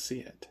we can see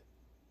it.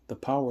 The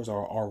powers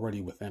are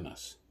already within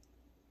us.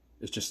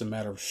 It's just a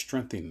matter of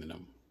strengthening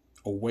them,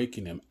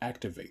 awakening them,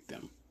 activate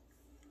them,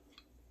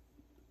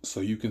 so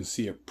you can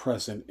see it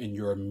present in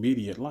your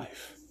immediate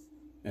life.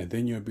 And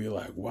then you'll be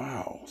like,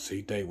 wow,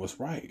 see, Dave was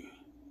right.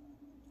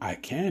 I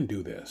can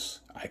do this.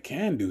 I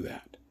can do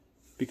that.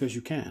 Because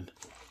you can.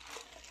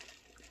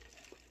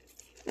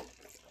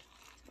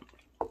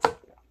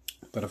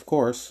 But of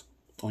course,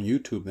 on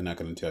YouTube, they're not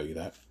going to tell you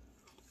that.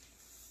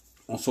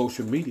 On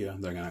social media,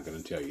 they're not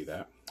going to tell you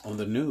that. On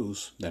the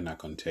news, they're not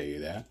going to tell you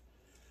that.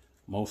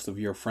 Most of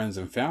your friends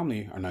and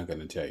family are not going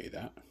to tell you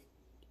that.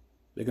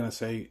 They're going to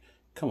say,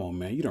 come on,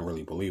 man, you don't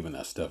really believe in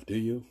that stuff, do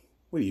you?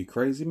 What are you,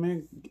 crazy,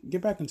 man?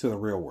 Get back into the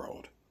real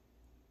world.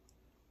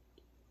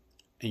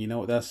 And you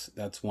know, that's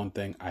one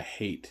thing I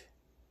hate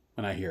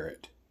when I hear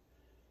it.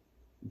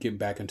 Get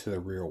back into the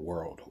real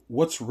world.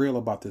 What's real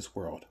about this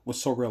world?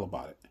 What's so real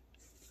about it?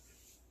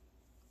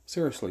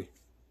 Seriously.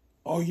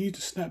 Oh, you need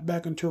to snap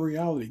back into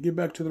reality. Get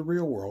back to the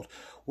real world.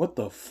 What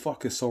the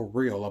fuck is so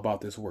real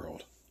about this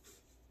world?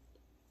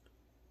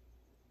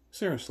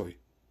 Seriously.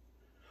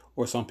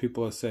 Or some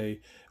people will say,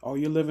 oh,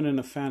 you're living in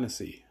a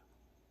fantasy.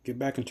 Get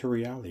back into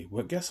reality.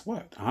 Well, guess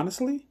what?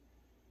 Honestly,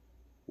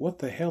 what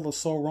the hell is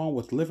so wrong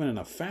with living in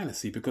a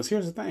fantasy? Because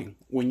here's the thing.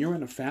 When you're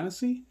in a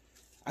fantasy,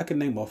 I can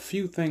name a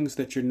few things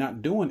that you're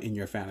not doing in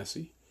your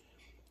fantasy.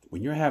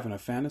 When you're having a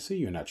fantasy,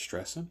 you're not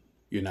stressing.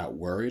 You're not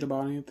worried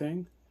about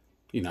anything.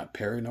 You're not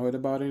paranoid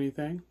about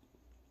anything.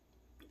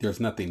 There's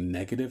nothing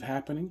negative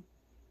happening.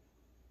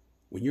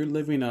 When you're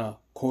living a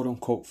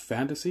quote-unquote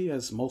fantasy,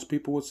 as most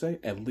people would say,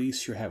 at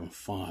least you're having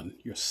fun.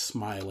 You're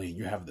smiling.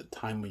 You're having the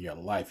time of your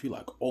life. You're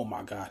like, oh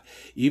my God,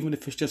 even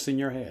if it's just in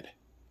your head.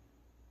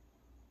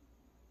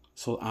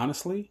 So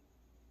honestly,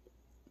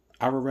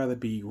 I would rather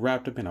be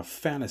wrapped up in a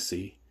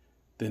fantasy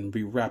than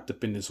be wrapped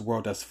up in this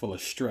world that's full of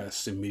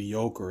stress and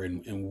mediocre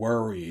and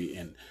worry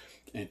and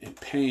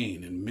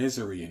pain and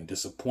misery and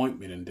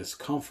disappointment and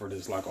discomfort.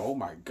 Is like, oh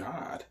my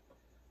God,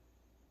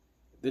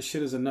 this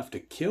shit is enough to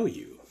kill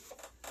you.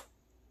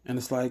 And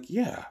it's like,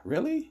 yeah,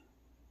 really?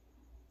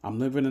 I'm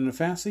living in a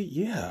fantasy?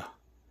 Yeah.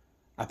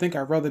 I think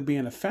I'd rather be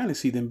in a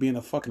fantasy than be in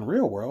a fucking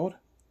real world.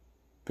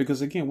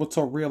 Because again, what's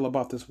so real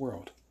about this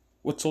world?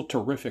 What's so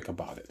terrific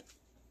about it?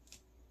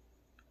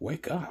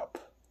 Wake up.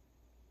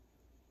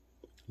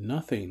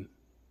 Nothing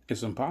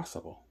is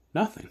impossible.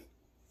 Nothing.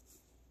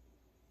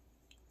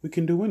 We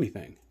can do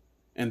anything.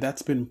 And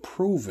that's been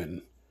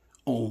proven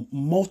on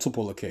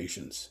multiple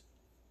occasions.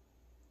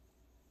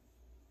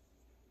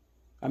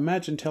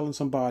 Imagine telling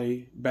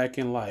somebody back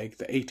in like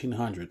the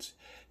 1800s,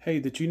 hey,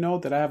 did you know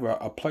that I have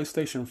a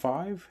PlayStation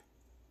 5?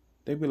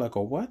 They'd be like,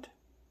 a what?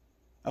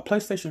 A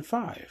PlayStation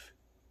 5.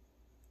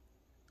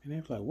 And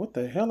they'd be like, what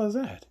the hell is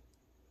that?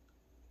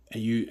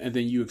 And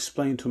then you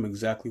explain to them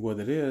exactly what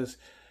it is.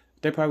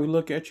 They probably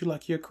look at you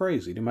like you're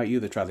crazy. They might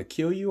either try to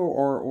kill you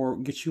or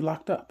get you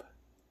locked up.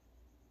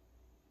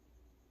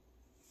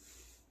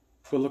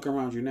 But look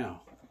around you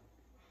now.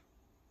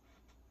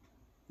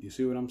 You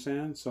see what I'm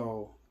saying?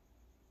 So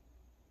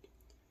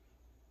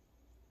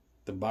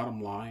the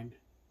bottom line,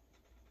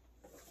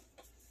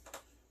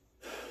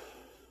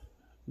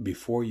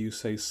 before you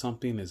say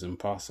something is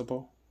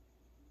impossible,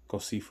 go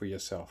see for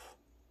yourself.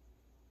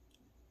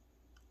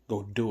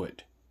 Go do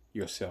it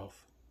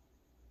yourself.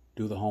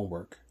 Do the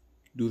homework.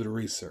 Do the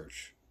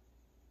research.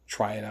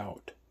 Try it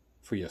out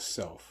for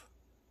yourself.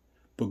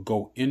 But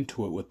go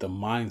into it with the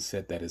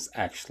mindset that is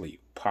actually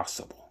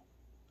possible.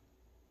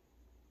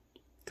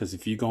 Because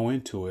if you go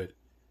into it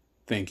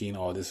thinking,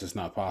 oh, this is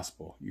not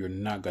possible, you're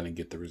not going to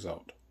get the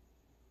result.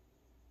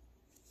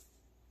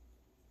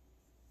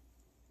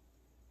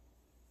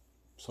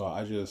 So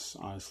I just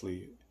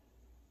honestly,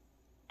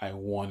 I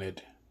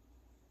wanted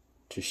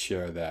to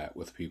share that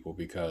with people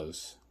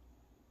because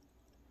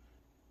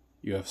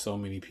you have so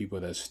many people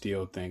that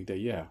still think that,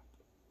 yeah,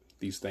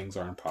 these things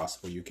are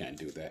impossible. You can't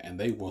do that. And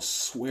they will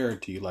swear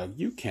to you like,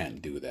 you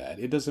can't do that.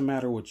 It doesn't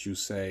matter what you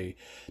say.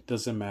 It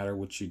doesn't matter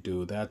what you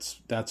do.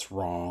 That's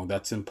wrong.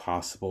 That's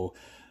impossible.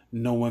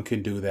 No one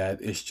can do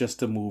that. It's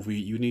just a movie.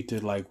 You need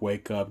to like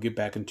wake up, get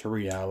back into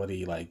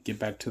reality, like get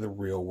back to the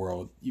real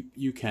world.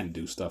 You can't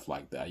do stuff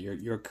like that.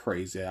 You're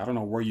crazy. I don't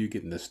know where you're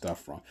getting this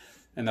stuff from.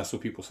 And that's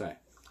what people say.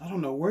 I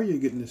don't know where you're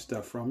getting this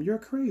stuff from. You're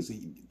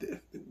crazy.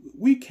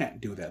 We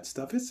can't do that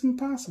stuff. It's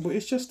impossible.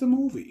 It's just a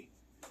movie.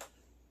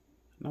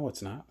 No,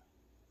 it's not.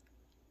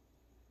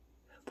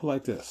 Put it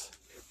like this.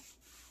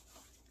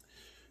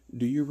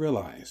 Do you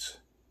realize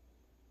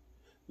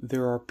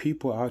there are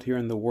people out here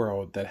in the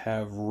world that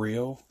have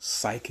real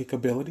psychic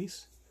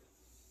abilities?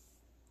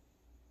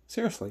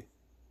 Seriously.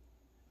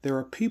 There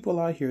are people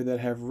out here that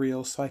have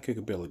real psychic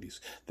abilities.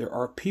 There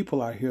are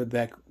people out here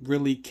that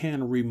really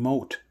can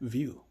remote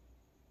view.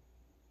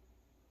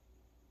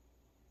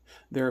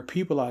 There are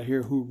people out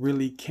here who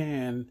really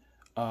can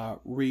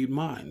read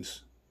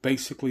minds.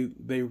 Basically,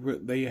 they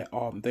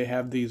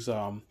have these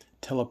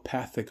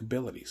telepathic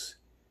abilities.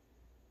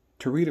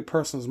 To read a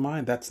person's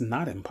mind, that's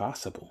not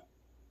impossible.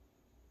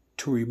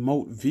 To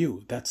remote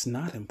view, that's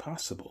not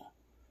impossible.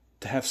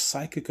 To have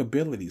psychic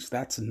abilities,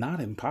 that's not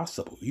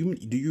impossible.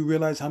 Do you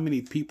realize how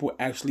many people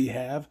actually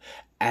have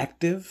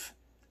active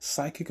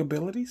psychic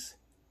abilities?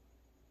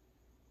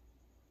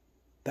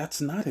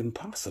 That's not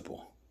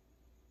impossible.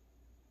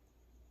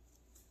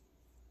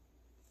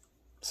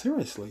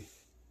 Seriously.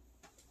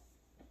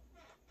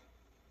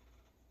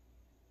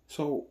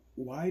 So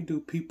why do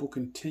people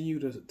continue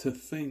to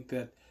think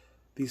that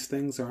these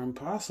things are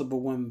impossible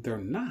when they're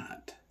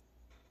not?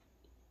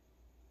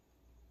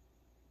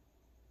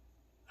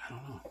 I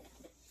don't know.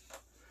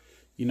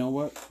 You know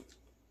what?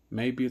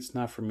 Maybe it's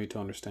not for me to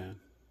understand.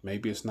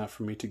 Maybe it's not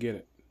for me to get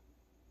it.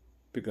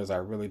 Because I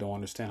really don't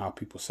understand how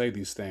people say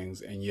these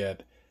things, and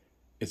yet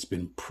it's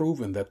been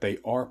proven that they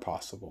are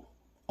possible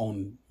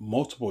on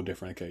multiple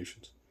different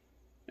occasions.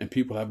 And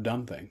people have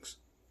done things.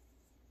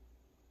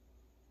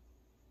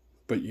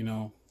 But you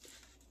know,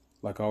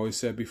 like I always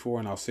said before,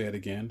 and I'll say it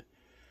again,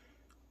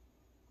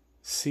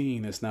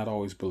 seeing is not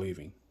always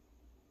believing.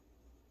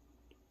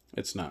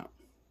 It's not.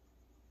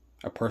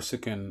 A person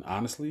can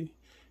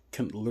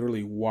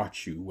literally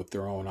watch you with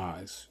their own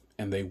eyes,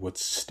 and they would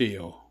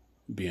still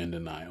be in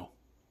denial.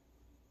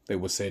 They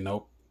would say,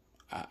 nope,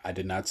 I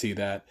did not see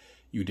that.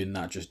 You did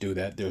not just do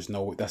that.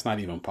 That's not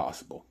even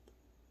possible.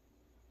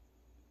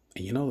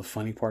 And you know, the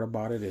funny part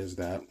about it is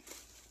that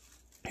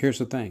here's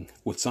the thing.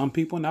 With some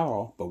people, not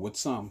all, but with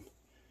some,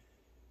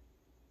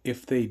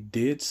 if they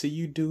did see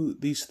you do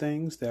these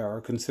things that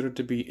are considered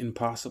to be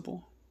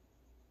impossible,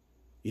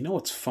 you know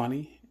what's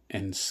funny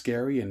and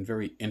scary and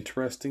very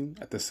interesting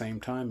at the same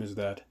time is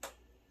that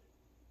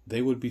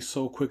they would be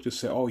so quick to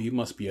say, oh, you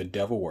must be a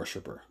devil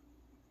worshiper.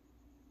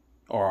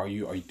 Or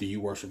do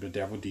you worship the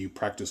devil? Do you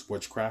practice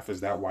witchcraft?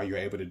 Is that why you're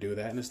able to do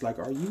that? And it's like,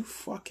 are you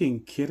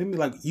fucking kidding me?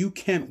 Like, you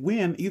can't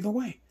win either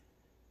way.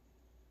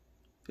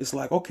 It's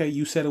like, okay,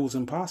 you said it was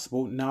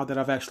impossible. Now that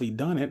I've actually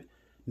done it,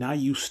 Now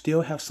you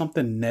still have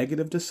something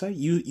negative to say?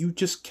 You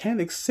just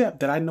can't accept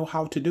that I know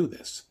how to do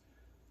this.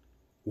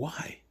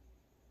 Why?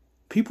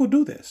 People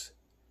do this.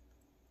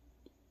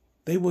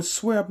 They would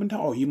swear up and down,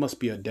 oh, you must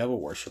be a devil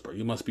worshiper.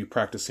 You must be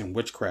practicing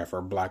witchcraft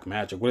or black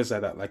magic. What is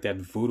that? Like that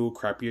voodoo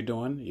crap you're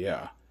doing?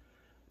 Yeah.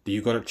 Do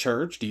you go to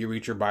church? Do you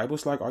read your Bible?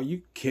 It's like, are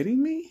you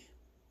kidding me?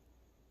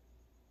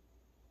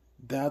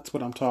 That's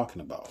what I'm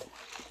talking about.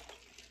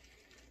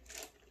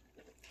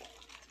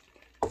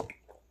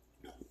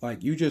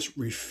 Like, you just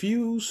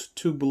refuse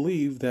to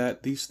believe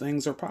that these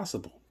things are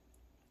possible.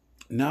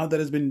 Now that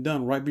it's been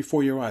done right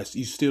before your eyes,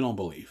 you still don't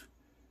believe.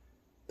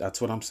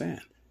 That's what I'm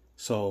saying.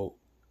 So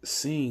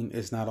seeing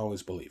is not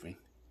always believing.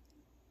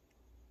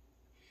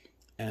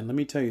 And let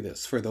me tell you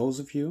this, for those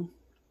of you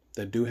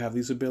that do have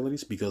these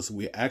abilities, because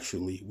we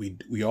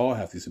all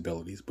have these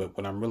abilities, but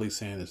what I'm really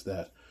saying is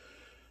that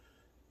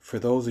for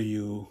those of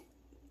you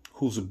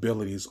whose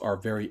abilities are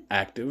very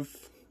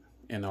active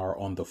and are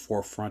on the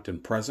forefront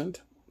and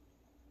present,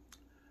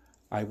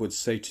 I would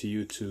say to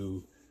you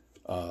to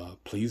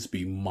please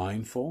be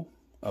mindful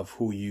of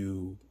who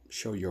you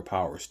show your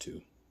powers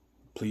to.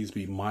 Please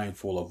be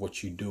mindful of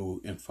what you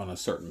do in front of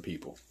certain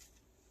people,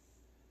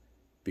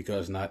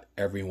 because not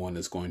everyone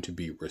is going to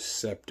be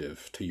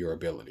receptive to your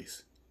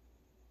abilities.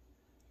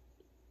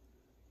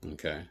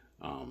 Okay?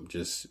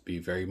 Just be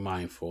very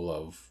mindful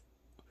of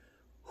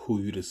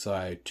who you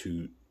decide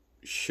to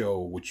show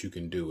what you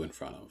can do in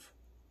front of.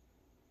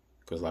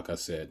 Because like I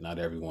said, not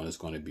everyone is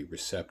going to be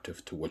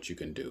receptive to what you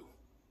can do.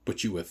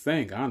 But you would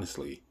think,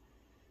 honestly,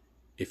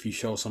 if you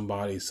show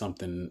somebody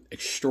something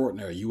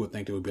extraordinary, you would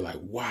think they would be like,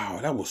 wow,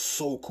 that was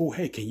so cool.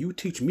 Hey, can you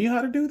teach me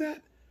how to do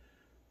that?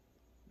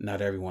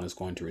 Not everyone is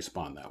going to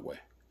respond that way.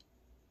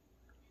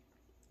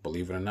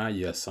 Believe it or not,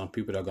 yes, some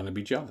people are going to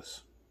be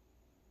jealous.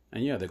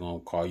 And yeah, they're going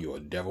to call you a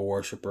devil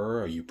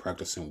worshiper, or you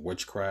practicing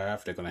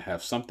witchcraft. They're going to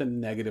have something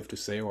negative to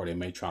say, or they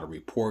may try to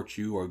report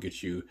you or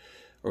get you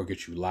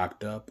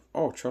locked up.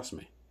 Oh, trust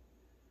me.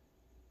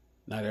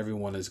 Not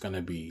everyone is going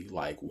to be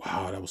like,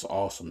 wow, that was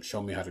awesome.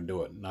 Show me how to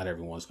do it. Not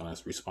everyone's going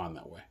to respond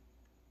that way.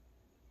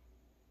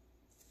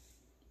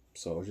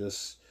 So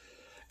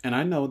and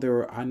I know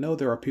there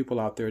are people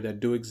out there that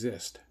do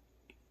exist.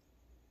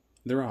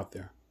 They're out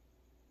there.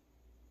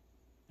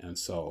 And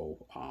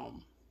so,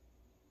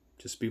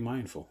 just be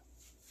mindful.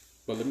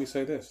 But let me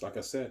say this, like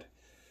I said,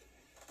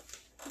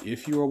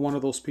 if you are one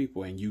of those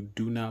people and you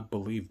do not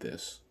believe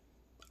this,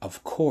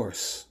 of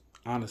course,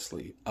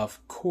 honestly,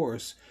 of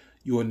course,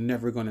 you are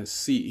never going to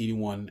see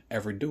anyone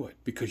ever do it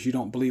because you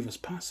don't believe it's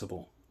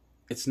possible.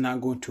 It's not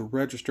going to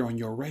register on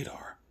your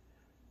radar.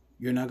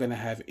 You're not going to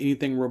have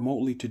anything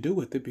remotely to do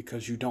with it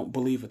because you don't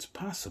believe it's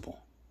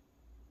possible.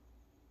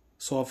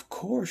 So of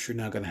course you're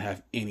not going to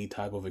have any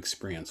type of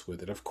experience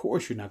with it. Of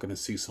course you're not going to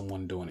see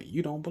someone doing it.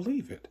 You don't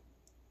believe it.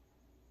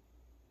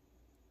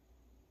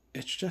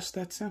 It's just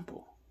that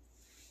simple.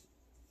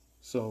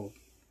 So,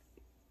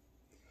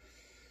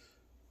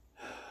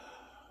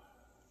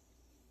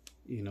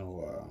 in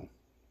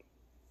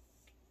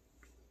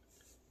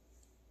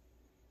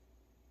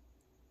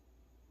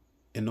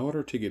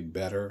order to get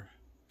better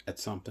at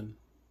something,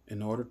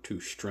 in order to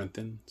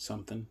strengthen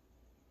something,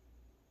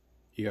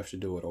 you have to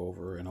do it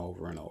over and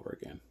over and over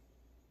again.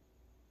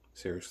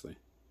 Seriously.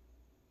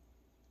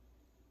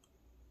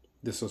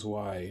 This is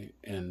why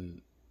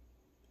in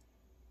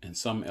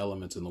some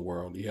elements in the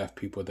world, you have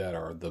people that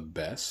are the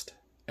best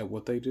at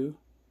what they do,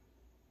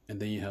 and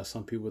then you have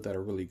some people that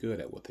are really good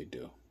at what they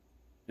do.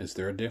 Is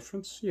there a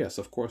difference? Yes,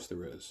 of course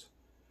there is.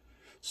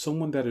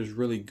 Someone that is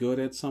really good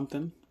at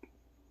something,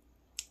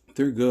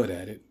 they're good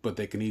at it, but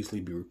they can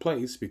easily be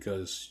replaced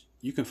because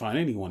you can find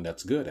anyone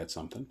that's good at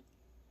something.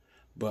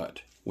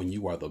 But when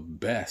you are the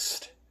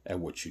best at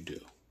what you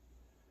do,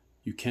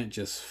 you can't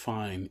just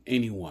find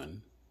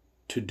anyone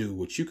to do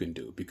what you can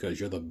do because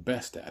you're the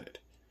best at it,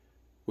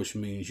 which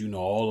means you know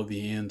all of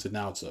the ins and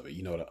outs of it.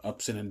 You know the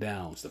ups and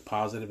downs, the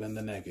positive and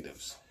the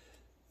negatives.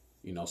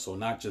 So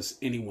not just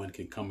anyone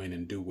can come in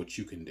and do what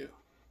you can do.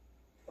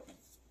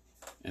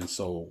 And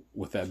so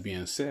with that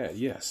being said,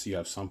 yes, you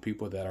have some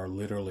people that are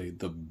literally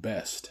the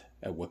best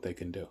at what they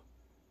can do.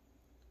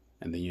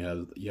 And then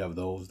you have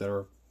those that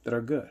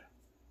are good.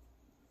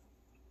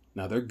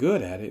 Now they're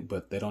good at it,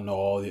 but they don't know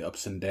all the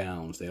ups and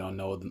downs. They don't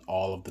know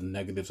all of the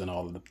negatives and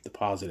all of the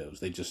positives.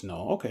 They just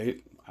know,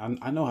 okay,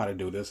 I know how to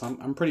do this.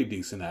 I'm pretty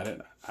decent at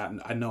it.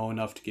 I know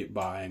enough to get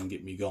by and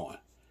get me going.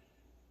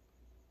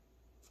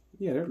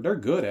 Yeah, they're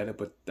good at it,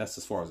 but that's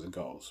as far as it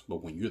goes.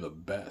 But when you're the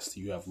best,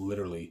 you have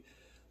literally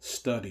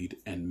studied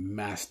and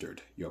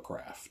mastered your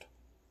craft.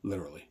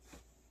 Literally.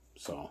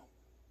 So,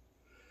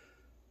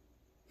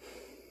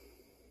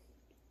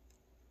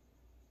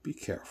 be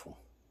careful.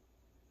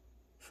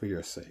 For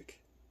your sake.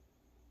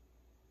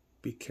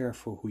 Be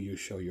careful who you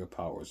show your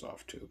powers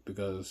off to,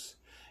 because,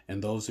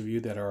 and those of you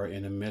that are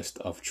in the midst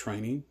of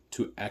training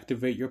to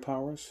activate your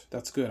powers,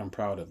 that's good. I'm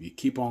proud of you.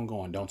 Keep on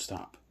going. Don't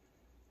stop.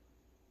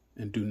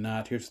 And do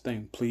not, here's the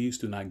thing, please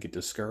do not get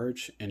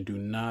discouraged, and do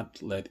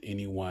not let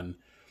anyone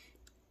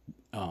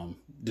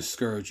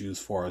discourage you as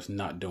far as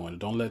not doing it.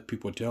 Don't let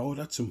people tell, oh,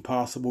 that's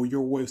impossible,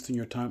 you're wasting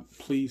your time.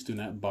 Please do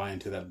not buy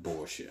into that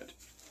bullshit.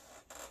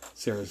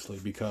 Seriously,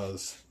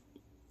 because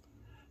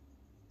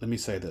let me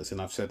say this,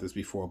 and I've said this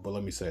before, but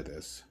let me say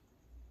this.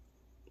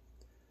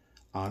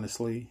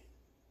 Honestly,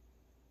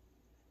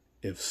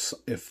 if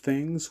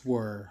things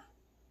were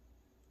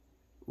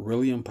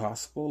really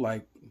impossible,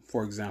 like,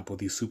 for example,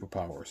 these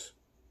superpowers,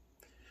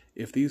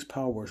 if these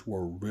powers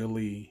were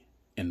really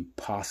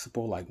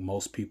impossible, like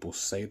most people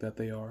say that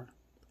they are,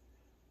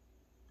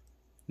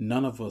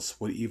 none of us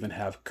would even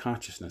have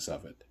consciousness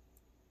of it.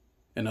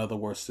 In other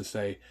words, to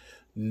say,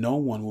 no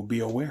one will be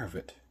aware of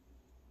it.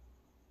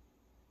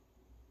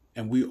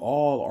 And we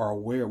all are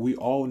aware, we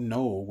all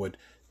know what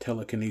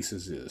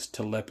telekinesis is,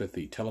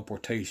 telepathy,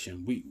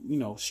 teleportation,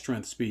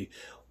 strength, speed.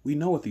 We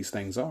know what these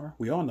things are.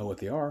 We all know what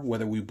they are.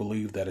 Whether we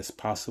believe that it's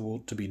possible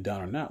to be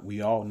done or not,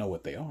 we all know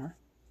what they are.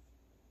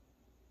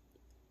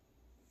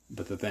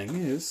 But the thing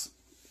is,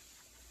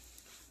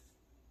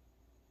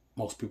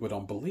 most people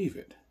don't believe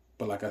it.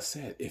 But like I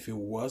said, if it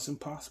was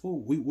impossible,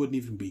 we wouldn't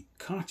even be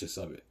conscious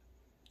of it.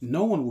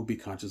 No one would be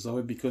conscious of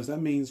it, because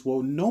that means,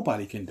 well,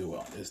 nobody can do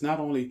it. It's not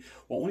only,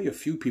 well, only a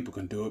few people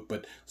can do it,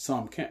 but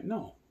some can't.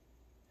 No.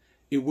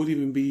 It wouldn't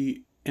even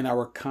be in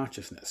our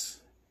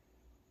consciousness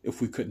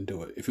if we couldn't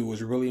do it. If it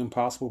was really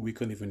impossible, we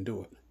couldn't even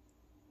do it.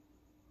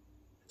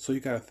 So you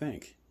got to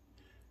think,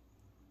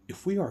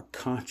 if we are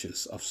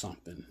conscious of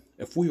something,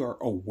 if we are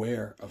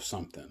aware of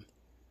something,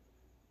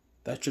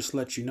 that just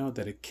lets you know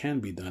that it can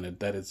be done,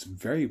 that it's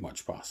very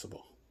much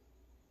possible.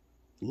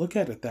 Look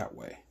at it that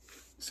way.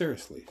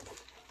 Seriously.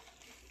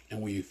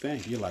 And when you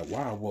think, you're like,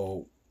 wow,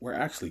 well, we're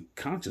actually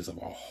conscious of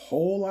a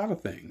whole lot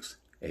of things.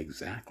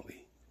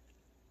 Exactly.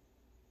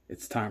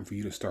 It's time for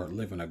you to start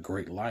living a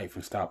great life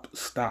and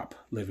stop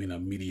living a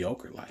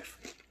mediocre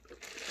life.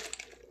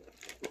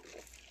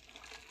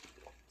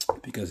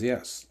 Because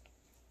yes,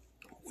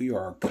 we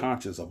are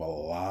conscious of a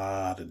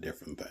lot of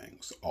different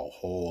things, a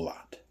whole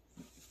lot.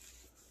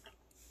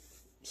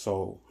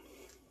 So,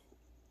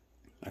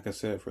 like I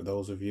said, for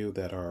those of you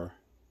that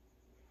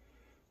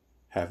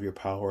have your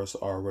powers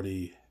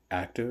already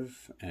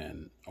active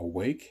and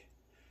awake,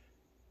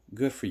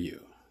 good for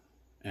you.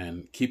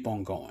 And keep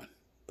on going.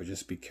 But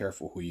just be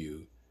careful who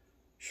you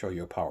show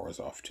your powers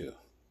off to.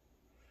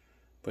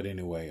 But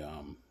anyway,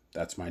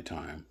 that's my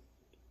time.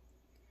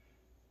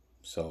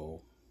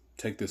 So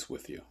take this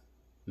with you.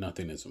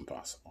 Nothing is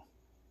impossible.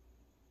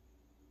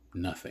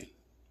 Nothing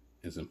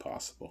is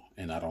impossible.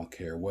 And I don't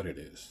care what it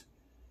is.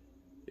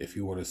 If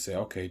you were to say,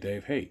 okay,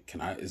 Dave, hey,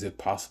 is it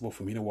possible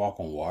for me to walk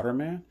on water,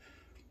 man?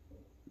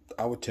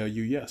 I would tell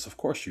you, yes, of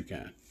course you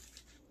can.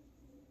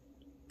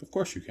 Of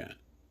course you can.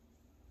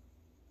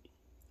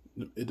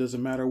 It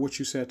doesn't matter what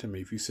you said to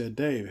me. If you said,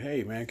 Dave,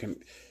 hey, man, can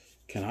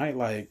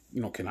I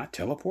can I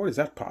teleport? Is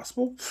that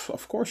possible?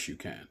 Of course you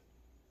can.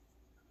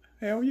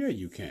 Hell yeah,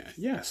 you can.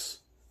 Yes.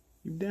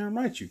 You damn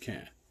right you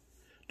can.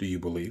 Do you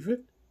believe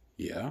it?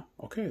 Yeah.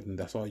 Okay, then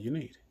that's all you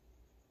need.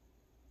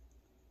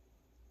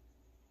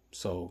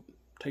 So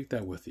take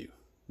that with you.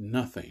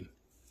 Nothing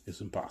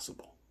is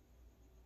impossible.